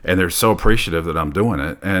 And they're so appreciative that I'm doing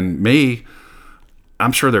it. And me,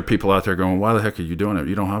 I'm sure there are people out there going, why the heck are you doing it?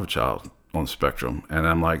 You don't have a child on the spectrum. And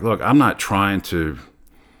I'm like, look, I'm not trying to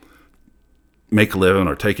make a living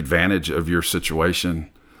or take advantage of your situation.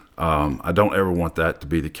 I don't ever want that to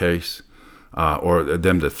be the case, or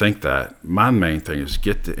them to think that. My main thing is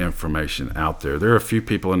get the information out there. There are a few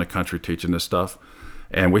people in the country teaching this stuff,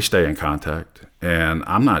 and we stay in contact. And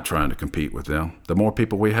I'm not trying to compete with them. The more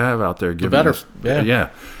people we have out there, the better. Yeah.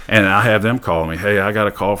 And I have them call me. Hey, I got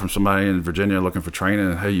a call from somebody in Virginia looking for training.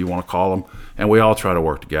 And hey, you want to call them? And we all try to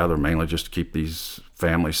work together, mainly just to keep these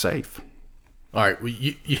families safe. All right, well,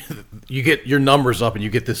 you get your numbers up, and you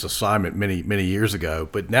get this assignment many years ago,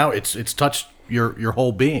 but now it's touched your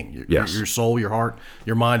whole being, your soul, your heart,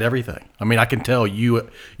 your mind, everything. I mean, I can tell you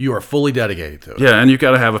are fully dedicated to it. Yeah, and you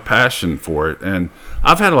got to have a passion for it. And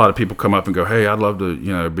I've had a lot of people come up and go, "Hey, I'd love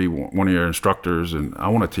to be one of your instructors, and I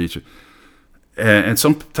want to teach it." And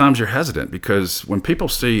sometimes you're hesitant, because when people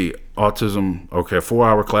see autism, okay, a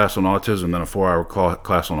 4-hour class on autism, then a 4-hour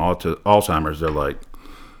class on Alzheimer's, they're like,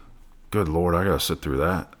 good Lord, I got to sit through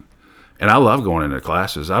that. And I love going into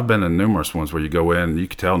classes. I've been in numerous ones where you go in and you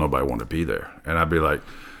can tell nobody wanted to be there. And I'd be like,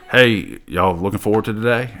 hey, y'all looking forward to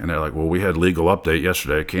today? And they're like, well, we had legal update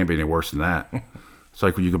yesterday. It can't be any worse than that. It's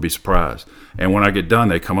like, well, you could be surprised. And when I get done,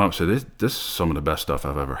 they come up and say, this is some of the best stuff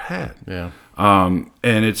I've ever had. Yeah.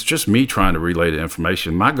 And it's just me trying to relay the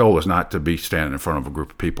information. My goal is not to be standing in front of a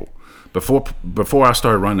group of people. Before I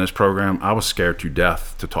started running this program, I was scared to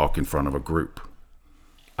death to talk in front of a group.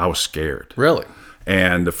 I was scared. Really?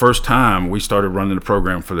 And the first time we started running the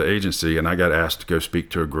program for the agency, and I got asked to go speak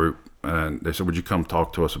to a group, and they said, would you come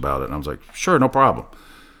talk to us about it? And I was like, sure, no problem.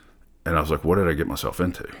 And I was like, what did I get myself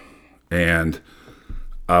into? And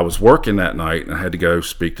I was working that night, and I had to go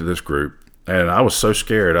speak to this group. And I was so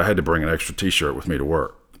scared, I had to bring an extra T-shirt with me to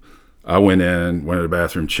work. I went to the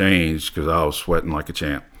bathroom, changed, because I was sweating like a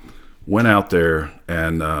champ. Went out there,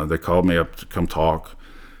 and they called me up to come talk.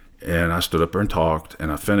 And I stood up there and talked,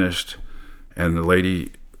 and I finished. And the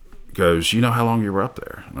lady goes, you know how long you were up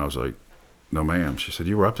there? And I was like, no, ma'am. She said,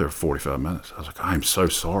 you were up there for 45 minutes. I was like, I am so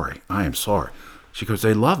sorry. I am sorry. She goes,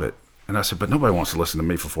 they love it. And I said, but nobody wants to listen to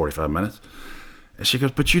me for 45 minutes. And she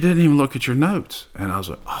goes, but you didn't even look at your notes. And I was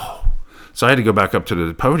like, oh. So I had to go back up to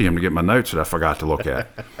the podium to get my notes that I forgot to look at.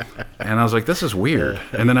 And I was like, this is weird.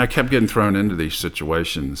 And then I kept getting thrown into these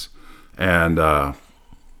situations. And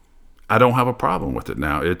I don't have a problem with it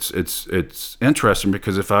now. It's interesting,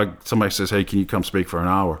 because if somebody says, hey, can you come speak for an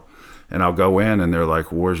hour? And I'll go in, and they're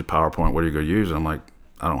like, well, where's your PowerPoint? What are you going to use? And I'm like,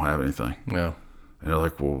 I don't have anything. Yeah. And they're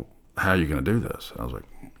like, well, how are you going to do this? I was like,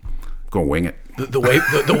 I'm going to wing it. The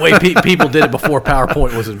way people did it before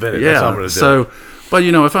PowerPoint was invented. Yeah. That's how I'm going to do so, it. But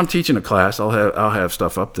if I'm teaching a class, I'll have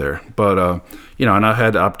stuff up there. But and I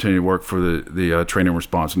had the opportunity to work for the Training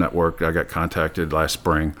Response Network. I got contacted last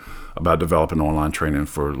spring about developing online training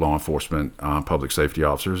for law enforcement, public safety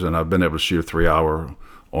officers, and I've been able to shoot a 3-hour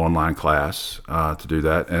online class to do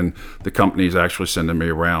that. And the company's actually sending me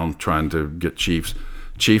around trying to get chiefs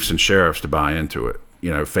and sheriffs to buy into it,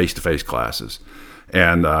 face-to-face classes.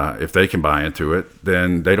 And if they can buy into it,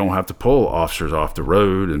 then they don't have to pull officers off the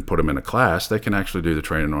road and put them in a class. They can actually do the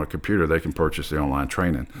training on a computer. They can purchase the online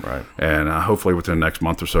training. Right. And hopefully within the next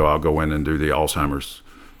month or so, I'll go in and do the Alzheimer's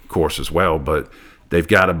course as well. But they've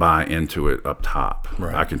got to buy into it up top.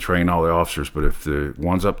 Right. I can train all the officers, but if the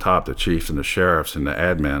ones up top, the chiefs and the sheriffs and the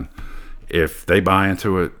admin, if they buy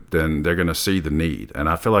into it, then they're going to see the need. And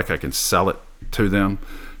I feel like I can sell it to them,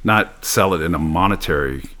 not sell it in a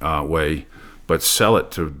monetary way, but sell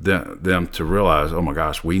it to them to realize, oh my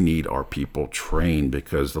gosh, we need our people trained,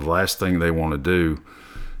 because the last thing they want to do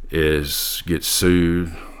is get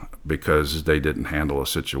sued because they didn't handle a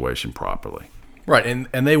situation properly. Right,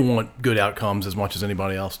 and they want good outcomes as much as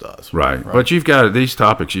anybody else does. Right. But you've got these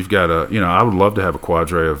topics, you've got I would love to have a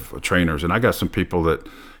cadre of trainers, and I got some people that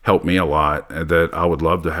help me a lot that I would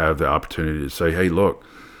love to have the opportunity to say, hey, look,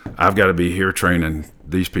 I've got to be here training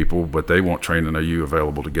these people, but they want training. Are you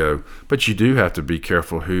available to go? But you do have to be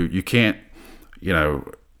careful who you can't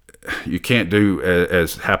do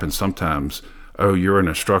as happens sometimes. Oh, you're an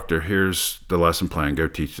instructor. Here's the lesson plan. Go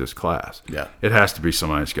teach this class. Yeah. It has to be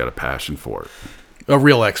somebody that's got a passion for it. A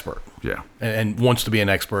real expert. Yeah. And wants to be an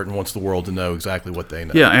expert and wants the world to know exactly what they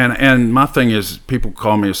know. Yeah, and my thing is, people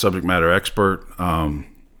call me a subject matter expert,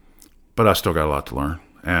 but I still got a lot to learn.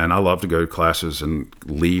 And I love to go to classes and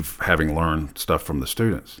leave having learned stuff from the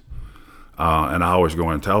students. And I always go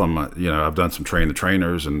in and tell them, I've done some train the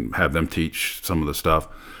trainers and have them teach some of the stuff.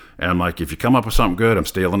 And I'm like, if you come up with something good, I'm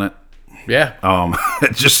stealing it. Yeah.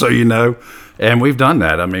 Just so you know. And we've done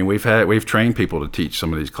that. I mean, we've trained people to teach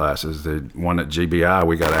some of these classes. The one at GBI,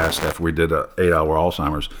 we got asked after we did an 8-hour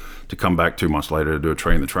Alzheimer's to come back 2 months later to do a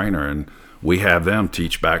train the trainer, and we have them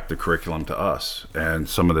teach back the curriculum to us. And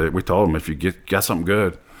we told them, if you got something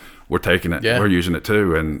good, we're taking it. Yeah. We're using it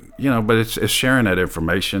too. And, but it's sharing that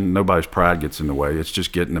information. Nobody's pride gets in the way. It's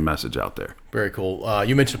just getting the message out there. Very cool.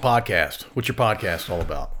 You mentioned a podcast. What's your podcast all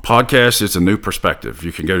about? Podcast is A New Perspective.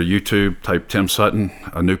 You can go to YouTube, type Tim Sutton,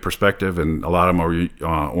 A New Perspective, and a lot of them are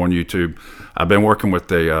on YouTube. I've been working with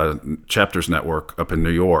the Chapters Network up in New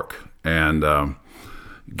York, and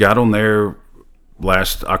got on there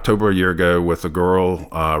last October a year ago with a girl,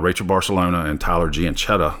 Rachel Barcelona, and Tyler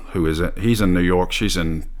Gianchetta, he's in New York, she's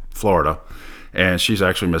in Florida, and she's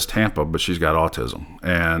actually Miss Tampa, but she's got autism.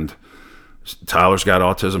 And Tyler's got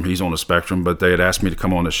autism, he's on the spectrum, but they had asked me to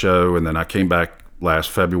come on the show, and then I came back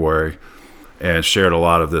last February and shared a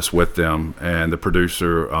lot of this with them. And the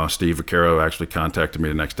producer, Steve Vaccaro, actually contacted me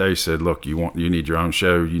the next day. He said, look, you need your own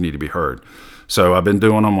show, you need to be heard. So I've been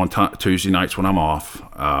doing them on Tuesday nights when I'm off.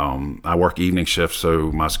 I work evening shifts,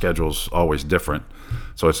 so my schedule's always different.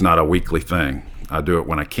 So it's not a weekly thing. I do it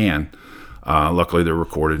when I can. Luckily, they're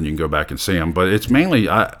recorded and you can go back and see them. But it's mainly,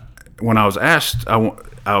 when I was asked,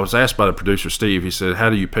 I was asked by the producer, Steve, he said,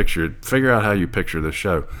 figure out how you picture this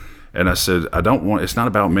show. And I said, it's not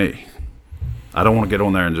about me. I don't want to get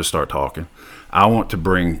on there and just start talking. I want to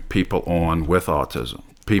bring people on with autism,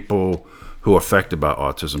 people who are affected by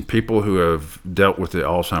autism, people who have dealt with the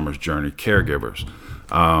Alzheimer's journey, caregivers.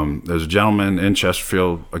 There's a gentleman in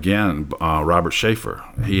Chesterfield, again, Robert Schaefer.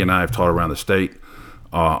 He and I have taught around the state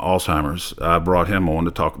Alzheimer's. I brought him on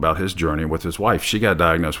to talk about his journey with his wife. She got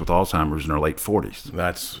diagnosed with Alzheimer's in her late 40s.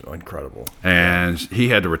 That's incredible. And he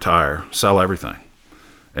had to retire, sell everything.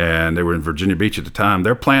 And they were in Virginia Beach at the time.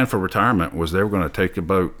 Their plan for retirement was they were going to take a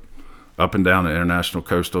boat up and down the international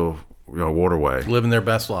coastal waterway. Living their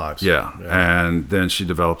best lives. Yeah. And then she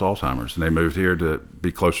developed Alzheimer's, and they moved here to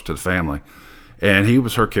be closer to the family. And he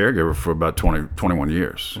was her caregiver for about 21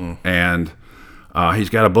 years. And he's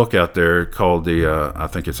got a book out there called I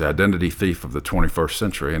think it's Identity Thief of the 21st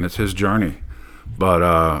Century, and it's his journey.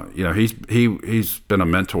 But, he's been a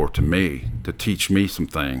mentor to me to teach me some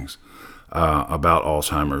things about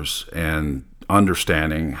Alzheimer's and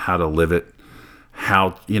understanding how to live it,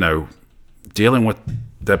 how, dealing with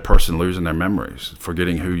that person losing their memories,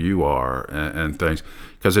 forgetting who you are and things,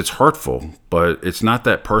 because it's hurtful, but it's not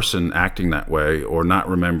that person acting that way or not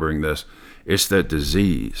remembering this. It's that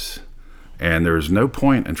disease. And there's no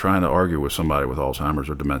point in trying to argue with somebody with Alzheimer's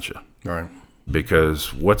or dementia. Right.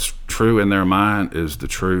 Because what's true in their mind is the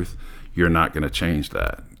truth. You're not going to change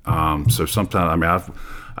that. So sometimes,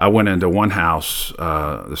 I went into one house,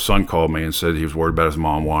 the son called me and said he was worried about his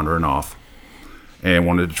mom wandering off and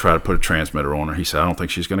wanted to try to put a transmitter on her. He said, I don't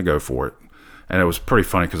think she's going to go for it. And it was pretty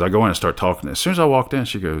funny because I go in and start talking. As soon as I walked in,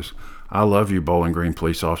 she goes, I love you, Bowling Green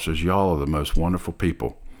police officers. Y'all are the most wonderful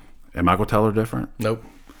people. Am I going to tell her different? Nope.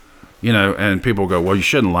 And people go, well, you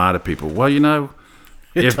shouldn't lie to people. Well,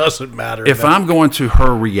 it doesn't matter. If I'm going to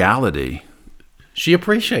her reality, she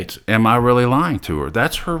appreciates it. Am I really lying to her?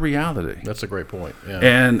 That's her reality. That's a great point. Yeah.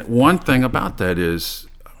 And one thing about that is,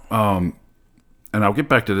 and I'll get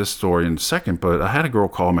back to this story in a second, but I had a girl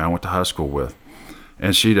call me I went to high school with,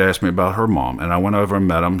 and she'd asked me about her mom. And I went over and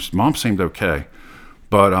met him. Mom seemed okay,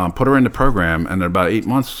 but put her in the program. And then about 8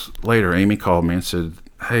 months later, Amy called me and said,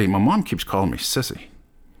 hey, my mom keeps calling me Sissy.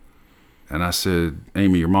 And I said,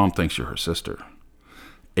 Amy, your mom thinks you're her sister.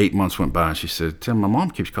 8 months went by, and she said, Tim, my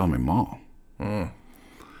mom keeps calling me Mom.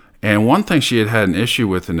 And one thing she had an issue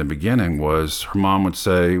with in the beginning was her mom would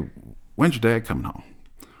say, when's your dad coming home?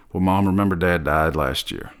 Well, Mom, remember Dad died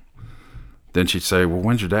last year. Then she'd say, well,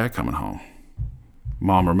 when's your dad coming home?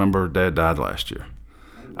 Mom, remember Dad died last year.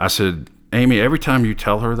 I said, Amy, every time you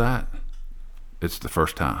tell her that, it's the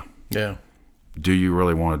first time. Yeah. Do you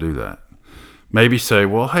really want to do that? Maybe say,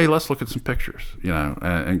 well, hey, let's look at some pictures,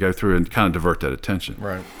 and go through and kind of divert that attention.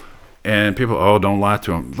 Right. And people, don't lie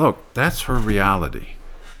to them. Look, that's her reality.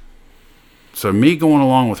 So me going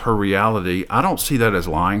along with her reality, I don't see that as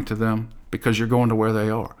lying to them because you're going to where they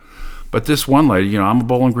are. But this one lady, I'm a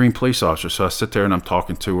Bowling Green police officer, so I sit there and I'm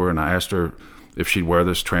talking to her, and I asked her if she'd wear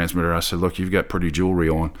this transmitter. I said, look, you've got pretty jewelry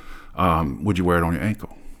on. Would you wear it on your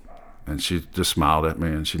ankle? And she just smiled at me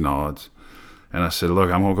and she nods. And I said,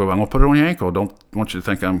 look, I'm gonna put it on your ankle. Don't want you to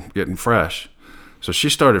think I'm getting fresh. So she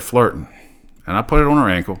started flirting, and I put it on her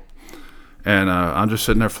ankle. And I'm just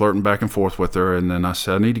sitting there flirting back and forth with her. And then I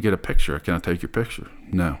said, I need to get a picture. Can I take your picture?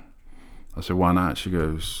 No. I said, why not? She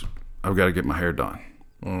goes, I've got to get my hair done.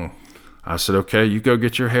 I said, okay, you go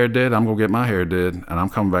get your hair did. I'm going to get my hair did, and I'm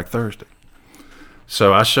coming back Thursday.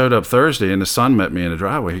 So I showed up Thursday, and the son met me in the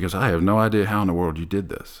driveway. He goes, I have no idea how in the world you did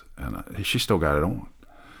this. And she still got it on.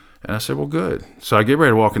 And I said, well, good. So I get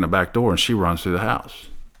ready to walk in the back door, and she runs through the house.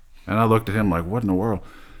 And I looked at him like, what in the world?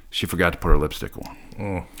 She forgot to put her lipstick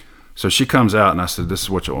on. So she comes out, and I said, this is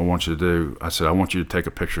what I want you to do. I said, I want you to take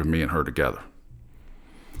a picture of me and her together.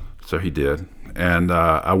 So he did. And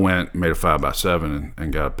I went, made a 5x7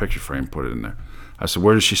 and got a picture frame, put it in there. I said,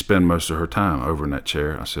 where does she spend most of her time? Over in that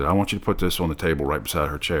chair. I said, I want you to put this on the table right beside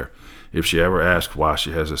her chair. If she ever asks why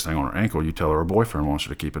she has this thing on her ankle, you tell her boyfriend wants her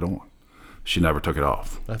to keep it on. She never took it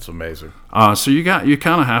off. That's amazing. So you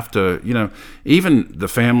kind of have to, even the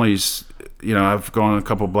families, I've gone to a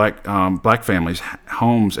couple black families'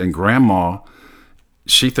 homes, and grandma,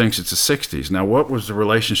 she thinks it's the 60s. Now, what was the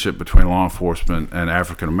relationship between law enforcement and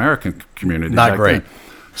African-American community? Not great. Then?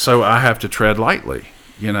 So I have to tread lightly.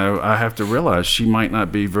 I have to realize she might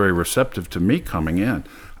not be very receptive to me coming in.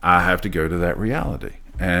 I have to go to that reality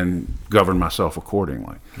and govern myself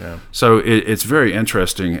accordingly. Yeah. So it's very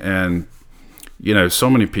interesting. And, so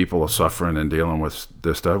many people are suffering and dealing with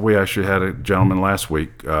this stuff. We actually had a gentleman last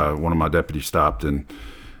week, one of my deputies stopped and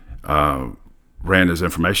ran his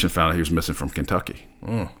information, found out he was missing from Kentucky.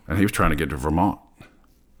 And he was trying to get to Vermont.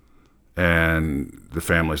 And the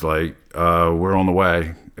family's like, we're on the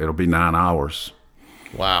way. It'll be 9 hours.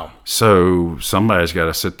 Wow. So somebody's got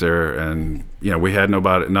to sit there and, we had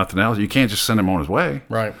nothing else. You can't just send him on his way.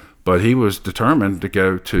 Right. But he was determined to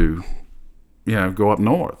go to, go up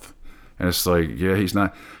north. And it's like, yeah, he's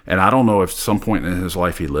not. And I don't know if at some point in his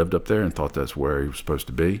life he lived up there and thought that's where he was supposed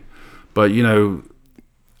to be. But,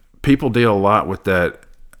 people deal a lot with that,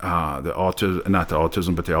 the autism, not the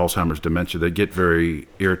autism, but the Alzheimer's dementia. They get very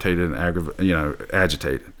irritated and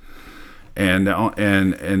agitated. And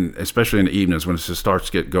especially in the evenings when it just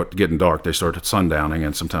starts getting dark, they start sundowning,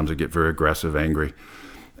 and sometimes they get very aggressive, angry.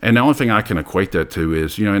 And the only thing I can equate that to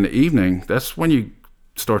is, in the evening, that's when you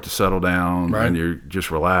start to settle down, right, and you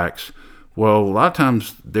just relax. Well, a lot of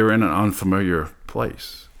times they're in an unfamiliar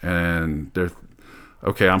place, and they're,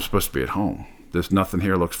 okay, I'm supposed to be at home. There's nothing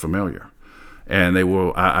here looks familiar. And they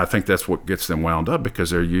will, I think that's what gets them wound up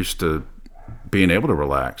because they're used to being able to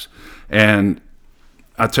relax. And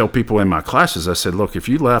I tell people in my classes, I said, look, if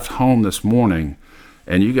you left home this morning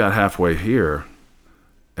and you got halfway here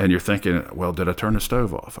and you're thinking, well, did I turn the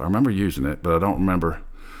stove off? I remember using it, but I don't remember,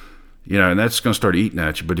 and that's going to start eating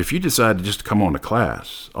at you. But if you decide to just come on to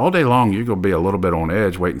class, all day long you're going to be a little bit on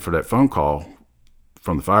edge waiting for that phone call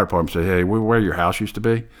from the fire department and say, hey, we're where your house used to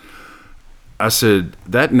be. I said,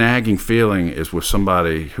 that nagging feeling is with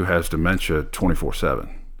somebody who has dementia 24/7.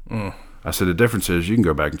 I said, the difference is you can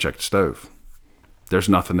go back and check the stove. There's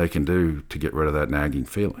nothing they can do to get rid of that nagging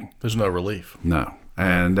feeling. There's no relief. No.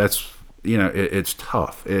 And that's, it's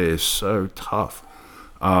tough. It is so tough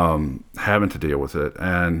having to deal with it.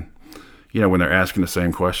 And, when they're asking the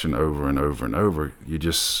same question over and over and over, you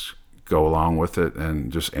just go along with it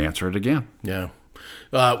and just answer it again. Yeah.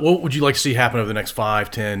 What would you like to see happen over the next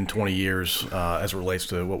 5, 10, 20 years as it relates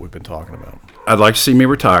to what we've been talking about? I'd like to see me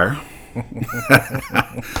retire.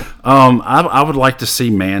 I would like to see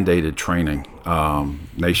mandated training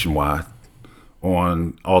nationwide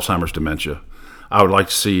on Alzheimer's dementia. I would like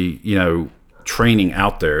to see, training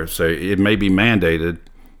out there. So it may be mandated.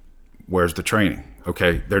 Where's the training?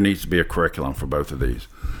 Okay, there needs to be a curriculum for both of these.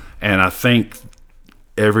 And I think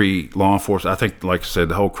every law enforcement, like I said,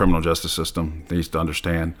 the whole criminal justice system needs to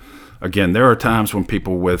understand. Again, there are times when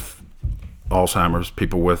people with Alzheimer's,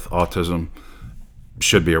 people with autism,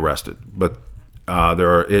 should be arrested. But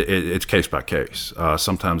it's case by case.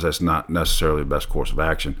 Sometimes that's not necessarily the best course of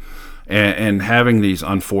action. And having these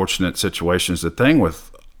unfortunate situations, the thing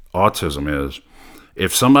with autism is,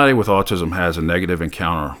 if somebody with autism has a negative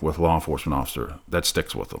encounter with a law enforcement officer, that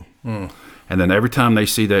sticks with them. And then every time they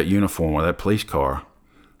see that uniform or that police car,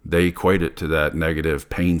 they equate it to that negative,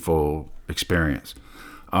 painful experience.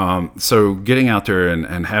 So getting out there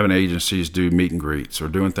and having agencies do meet and greets or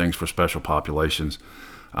doing things for special populations.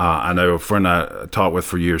 I know a friend I taught with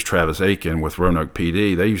for years, Travis Aiken with Roanoke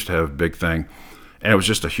PD, they used to have a big thing. And it was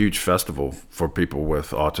just a huge festival for people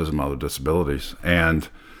with autism and other disabilities. And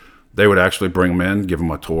they would actually bring them in, give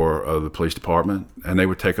them a tour of the police department, and they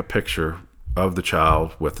would take a picture of the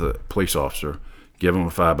child with the police officer, give them a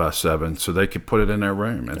 5x7 so they could put it in their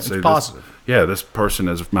room and say, positive. This person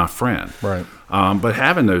is my friend. Right. But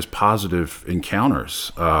having those positive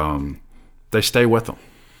encounters, they stay with them.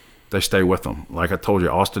 They stay with them. Like I told you,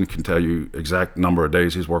 Austin can tell you exact number of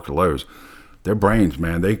days he's worked at Lowe's. Their brains,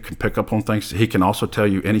 man, they can pick up on things. He can also tell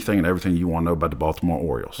you anything and everything you want to know about the Baltimore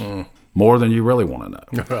Orioles. More than you really want to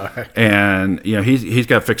know. Right. And, he's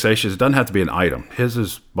got fixations. It doesn't have to be an item. His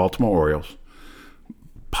is Baltimore Orioles,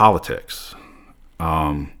 politics.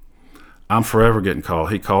 I'm forever getting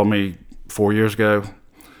called. He called me 4 years ago.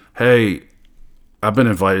 Hey, I've been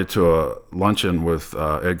invited to a luncheon with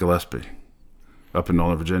Ed Gillespie up in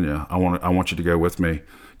Northern Virginia. I want you to go with me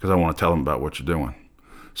because I want to tell him about what you're doing.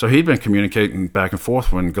 So he'd been communicating back and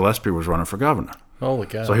forth when Gillespie was running for governor. Holy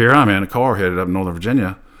cow. So here I'm in a car headed up Northern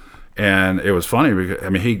Virginia. And it was funny because,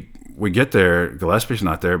 we get there, Gillespie's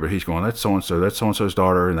not there, but he's going, that's so-and-so, that's so-and-so's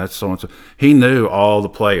daughter, and that's so-and-so. He knew all the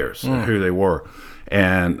players and who they were.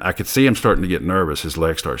 And I could see him starting to get nervous. His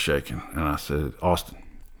legs start shaking. And I said, Austin,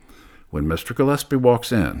 when Mr. Gillespie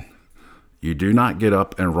walks in, you do not get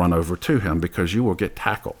up and run over to him because you will get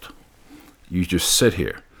tackled. You just sit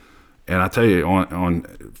here. And I tell you,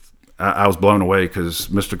 I was blown away because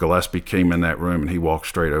Mr. Gillespie came in that room and he walked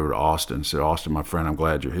straight over to Austin and said, Austin, my friend, I'm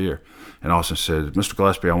glad you're here. And Austin said, Mr.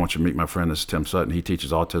 Gillespie, I want you to meet my friend. This is Tim Sutton. He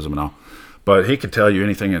teaches autism and all. But he could tell you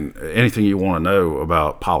anything you want to know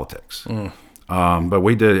about politics. But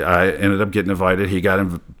we did. I ended up getting invited. He got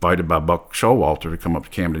invited by Buck Showalter to come up to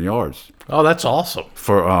Camden Yards. Oh, that's awesome.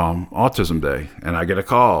 For Autism Day. And I get a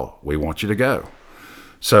call. We want you to go.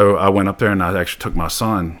 So I went up there and I actually took my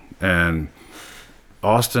son and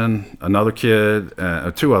Austin, another kid,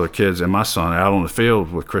 two other kids, and my son out on the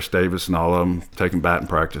field with Chris Davis and all of them taking batting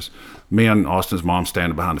practice. Me and Austin's mom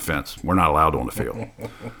standing behind the fence. We're not allowed on the field.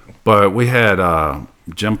 But we had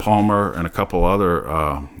Jim Palmer and a couple other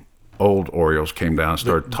old Orioles came down and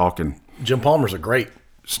started talking. Jim Palmer's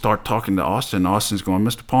Start talking to Austin. Austin's going,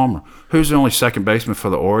 Mr. Palmer, who's the only second baseman for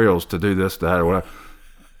the Orioles to do this, that, or whatever?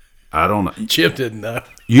 I don't know. Jim didn't know.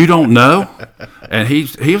 You don't know? And he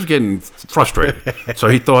was getting frustrated. So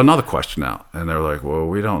he threw another question out. And they're like, well,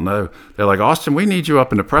 we don't know. They're like, Austin, we need you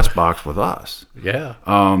up in the press box with us. Yeah.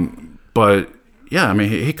 But, yeah,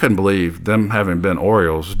 he couldn't believe them having been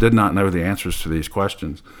Orioles, did not know the answers to these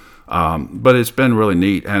questions. But it's been really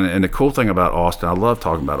neat. And the cool thing about Austin, I love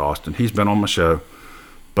talking about Austin. He's been on my show.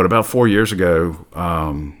 But about 4 years ago,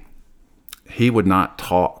 he would not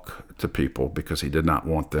talk to people because he did not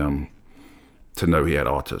want them to know he had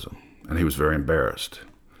autism, and he was very embarrassed.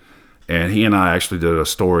 And he and I actually did a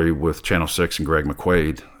story with Channel 6 and Greg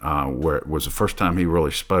McQuaid where it was the first time he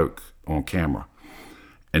really spoke on camera.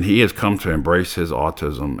 And he has come to embrace his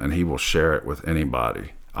autism, and he will share it with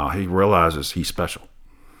anybody. He realizes he's special.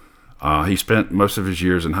 He spent most of his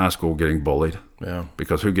years in high school getting bullied. Yeah.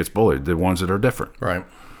 Because who gets bullied? The ones that are different. Right.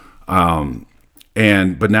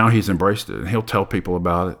 But now he's embraced it, and he'll tell people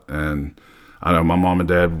about it. And I know my mom and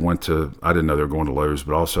dad I didn't know they were going to Lowe's,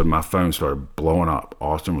 but all of a sudden my phone started blowing up.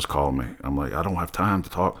 Austin was calling me. I'm like, I don't have time to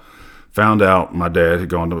talk. Found out my dad had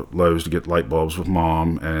gone to Lowe's to get light bulbs with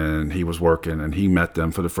mom, and he was working, and he met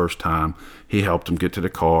them for the first time. He helped them get to the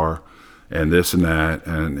car and this and that.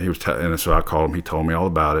 And and so I called him. He told me all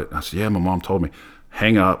about it. I said, yeah, my mom told me.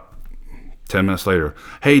 Hang up. 10 minutes later,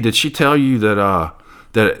 hey, did she tell you that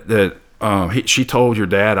she told your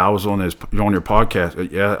dad I was on your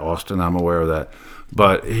podcast? Yeah, Austin, I'm aware of that.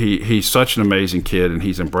 But he's such an amazing kid, and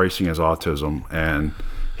he's embracing his autism, and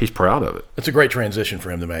he's proud of it. It's a great transition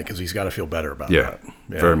for him to make because he's got to feel better about that. Yeah,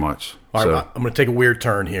 very much. All right, I'm going to take a weird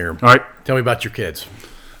turn here. All right. Tell me about your kids.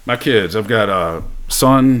 My kids, I've got a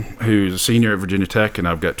son who's a senior at Virginia Tech, and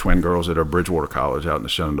I've got twin girls at Bridgewater College out in the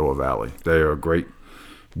Shenandoah Valley. They are great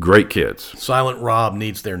kids. Silent Rob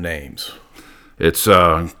needs their names. It's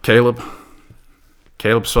Caleb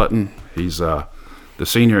Sutton. He's the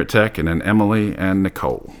senior at Tech, and then Emily and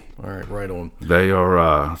Nicole. All right, right on. They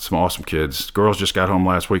are some awesome kids. Girls just got home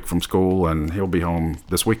last week from school, and he'll be home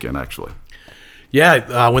this weekend, actually.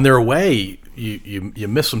 Yeah, when they're away, you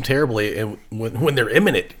miss them terribly, and when they're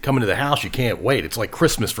imminent coming to the house, you can't wait. It's like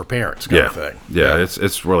Christmas for parents kind of thing. Yeah,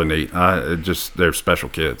 it's really neat. They're special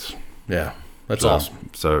kids. Yeah, that's awesome.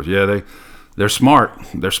 So yeah, they're smart.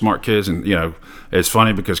 They're smart kids, and it's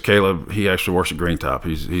funny because Caleb, he actually works at Green Top.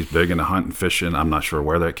 He's big into hunting, fishing. I'm not sure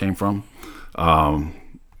where that came from.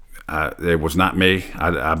 It was not me.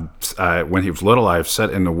 I when he was little, I've sat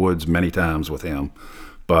in the woods many times with him.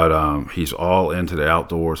 But he's all into the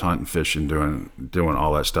outdoors, hunting, fishing, doing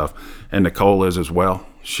all that stuff. And Nicole is as well.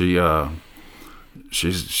 She'll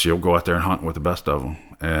go out there and hunt with the best of them.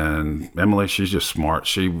 And Emily, she's just smart.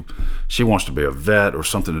 She wants to be a vet or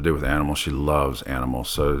something to do with animals. She loves animals,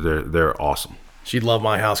 so they're awesome. She'd love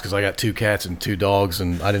my house because I got 2 cats and 2 dogs,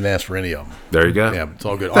 and I didn't ask for any of them. There you go. Yeah, it's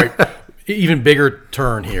all good. All right, even bigger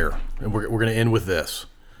turn here, and we're going to end with this.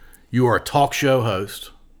 You are a talk show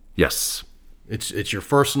host. Yes. It's your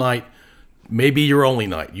first night, maybe your only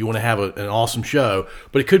night. You want to have an awesome show,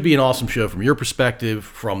 but it could be an awesome show from your perspective,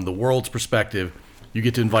 from the world's perspective. You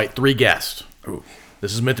get to invite 3 guests. Ooh.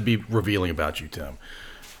 This is meant to be revealing about you, Tim.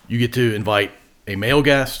 You get to invite a male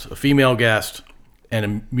guest, a female guest, and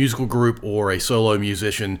a musical group or a solo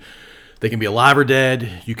musician. They can be alive or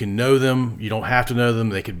dead. You can know them. You don't have to know them.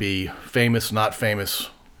 They could be famous, not famous.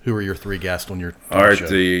 Who are your 3 guests on your All right, show?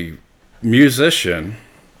 the musician,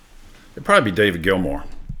 it'd probably be David Gilmour.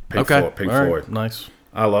 Pink Floyd. Nice.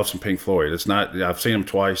 I love some Pink Floyd. It's not. I've seen them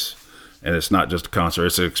twice, and it's not just a concert.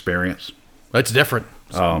 It's an experience. That's different.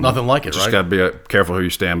 It's nothing like it, just right? got to be careful who you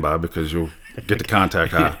stand by because you'll get the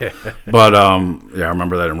contact high. But I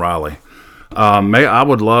remember that in Raleigh. I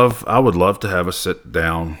would love to have a sit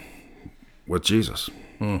down with Jesus.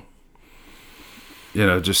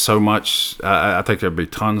 Just so much. I think there'd be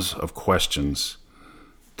tons of questions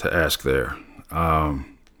to ask there. I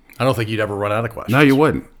don't think you'd ever run out of questions. No, you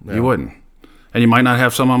wouldn't. Yeah. You wouldn't. And you might not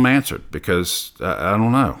have some of them answered because I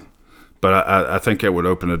don't know. But I think it would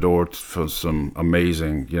open the door for some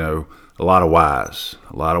amazing, a lot of whys.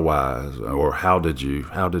 Or how did you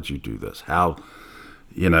do this? How,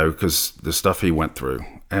 because the stuff he went through.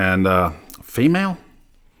 And female,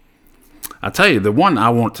 I tell you, the one I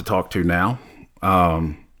want to talk to now,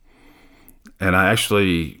 and I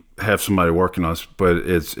actually have somebody working on this, but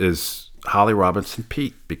is Holly Robinson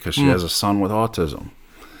Peete, because she has a son with autism.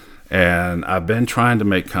 And I've been trying to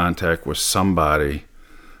make contact with somebody,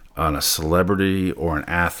 on a celebrity or an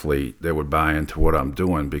athlete, that would buy into what I'm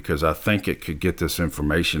doing, because I think it could get this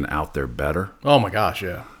information out there better. Oh my gosh,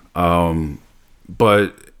 yeah.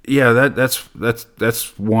 But yeah,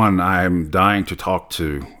 that's one I'm dying to talk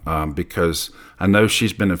to, because I know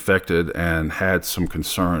she's been infected and had some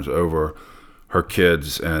concerns over her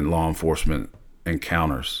kids and law enforcement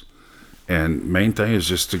encounters. And main thing is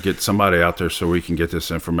just to get somebody out there so we can get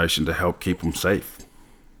this information to help keep them safe.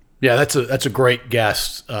 Yeah, that's a great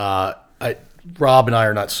guest. Rob and I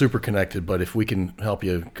are not super connected, but if we can help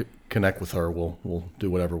you connect with her, we'll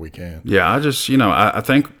do whatever we can. Yeah, I just I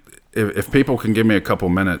think if people can give me a couple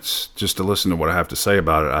minutes just to listen to what I have to say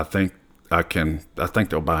about it, I think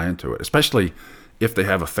they'll buy into it, especially if they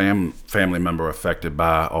have a family member affected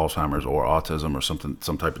by Alzheimer's or autism or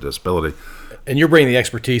some type of disability. And you're bringing the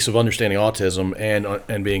expertise of understanding autism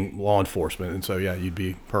and being law enforcement, and so yeah, you'd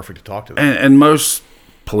be perfect to talk to them. And most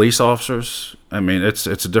police officers, I mean, it's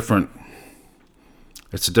a different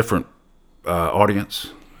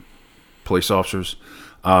audience. Police officers,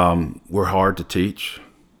 we're hard to teach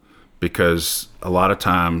because a lot of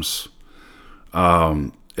times,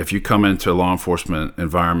 if you come into a law enforcement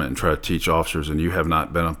environment and try to teach officers and you have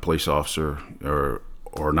not been a police officer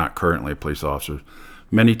or not currently a police officer,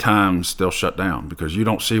 many times they'll shut down because you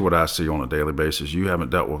don't see what I see on a daily basis. You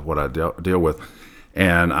haven't dealt with what I deal with.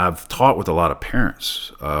 And I've taught with a lot of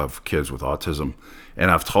parents of kids with autism, and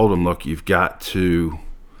I've told them, look, you've got to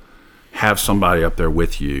have somebody up there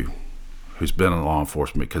with you who's been in law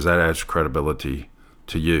enforcement, because that adds credibility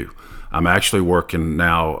to you. I'm actually working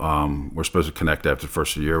now, we're supposed to connect after the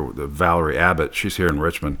first of the year with Valerie Abbott. She's here in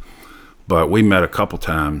Richmond, but we met a couple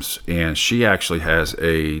times, and she actually has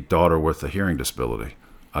a daughter with a hearing disability,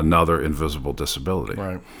 another invisible disability.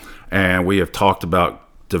 Right. And we have talked about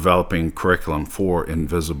developing curriculum for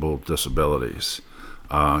invisible disabilities.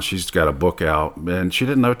 She's got a book out, and she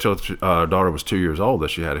didn't know till her daughter was 2 years old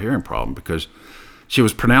that she had a hearing problem because she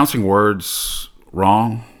was pronouncing words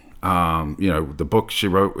wrong. The book she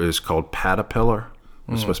wrote is called Patapillar.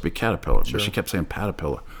 It's supposed to be caterpillar, but she kept saying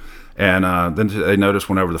Patapillar. And then they noticed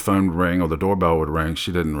whenever the phone would ring or the doorbell would ring,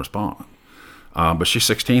 she didn't respond. But she's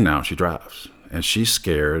 16 now, and she drives. and she's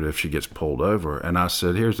scared if she gets pulled over. And I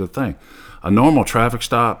said, here's the thing. A normal traffic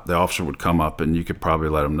stop, the officer would come up and you could probably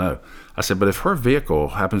let him know. I said, but if her vehicle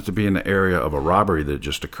happens to be in the area of a robbery that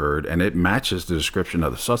just occurred and it matches the description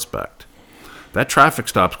of the suspect, that traffic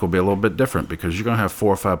stop's going to be a little bit different because you're going to have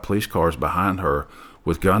 4 or 5 police cars behind her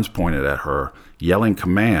with guns pointed at her, yelling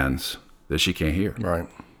commands that she can't hear. Right.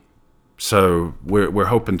 So we're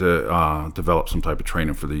hoping to develop some type of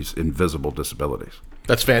training for these invisible disabilities.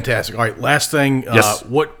 That's fantastic. All right, last thing. Yes.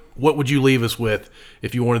 What would you leave us with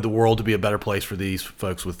if you wanted the world to be a better place for these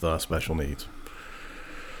folks with special needs?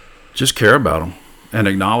 Just care about them and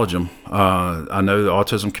acknowledge them. I know the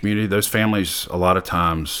autism community, those families a lot of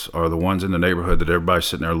times are the ones in the neighborhood that everybody's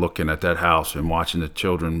sitting there looking at that house and watching the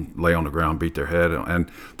children lay on the ground, beat their head,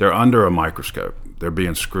 and they're under a microscope. They're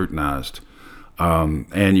being scrutinized.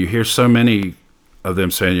 And you hear so many of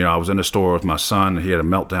them saying, I was in the store with my son, and he had a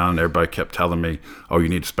meltdown, and everybody kept telling me, oh, you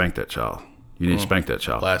need to spank that child. You need to spank that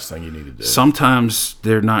child. Last thing you need to do. Sometimes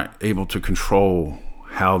they're not able to control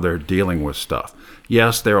how they're dealing with stuff.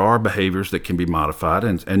 Yes, there are behaviors that can be modified,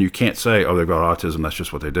 and you can't say, oh, they've got autism, that's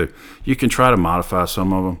just what they do. You can try to modify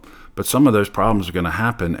some of them, but some of those problems are going to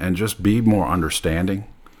happen, and just be more understanding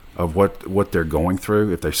of what they're going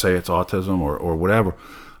through, if they say it's autism or whatever.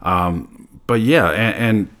 But yeah,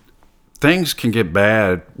 and things can get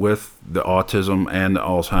bad with the autism and the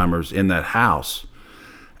Alzheimer's in that house.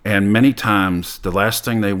 And many times the last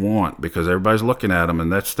thing they want, because everybody's looking at them,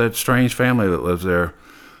 and that's that strange family that lives there,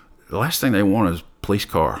 the last thing they want is police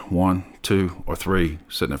car, 1, 2, or 3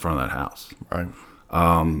 sitting in front of that house. Right.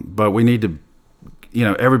 But we need to,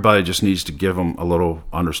 everybody just needs to give them a little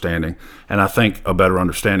understanding. And I think a better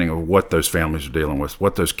understanding of what those families are dealing with,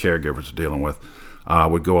 what those caregivers are dealing with,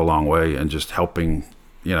 would go a long way in just helping,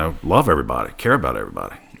 love everybody, care about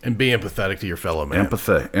everybody. And be empathetic to your fellow man.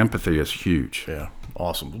 Empathy is huge. Yeah.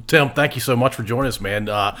 Awesome. Well, Tim, thank you so much for joining us, man.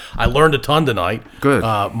 I learned a ton tonight. Good.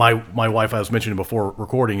 My wife, I was mentioning before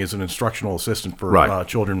recording, is an instructional assistant for Right.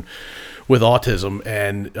 Children with autism,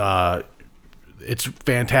 and it's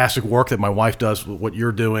fantastic work that my wife does with what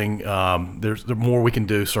you're doing. There's more we can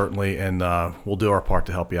do, certainly, and we'll do our part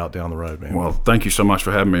to help you out down the road, man. Well, thank you so much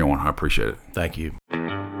for having me on. I appreciate it. Thank you.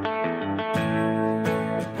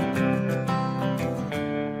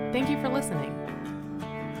 Thank you for listening.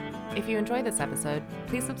 If you enjoyed this episode,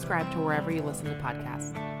 please subscribe to wherever you listen to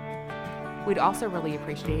podcasts. We'd also really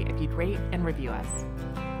appreciate if you'd rate and review us.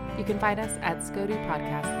 You can find us at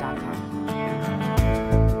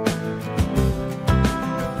scodupodcast.com.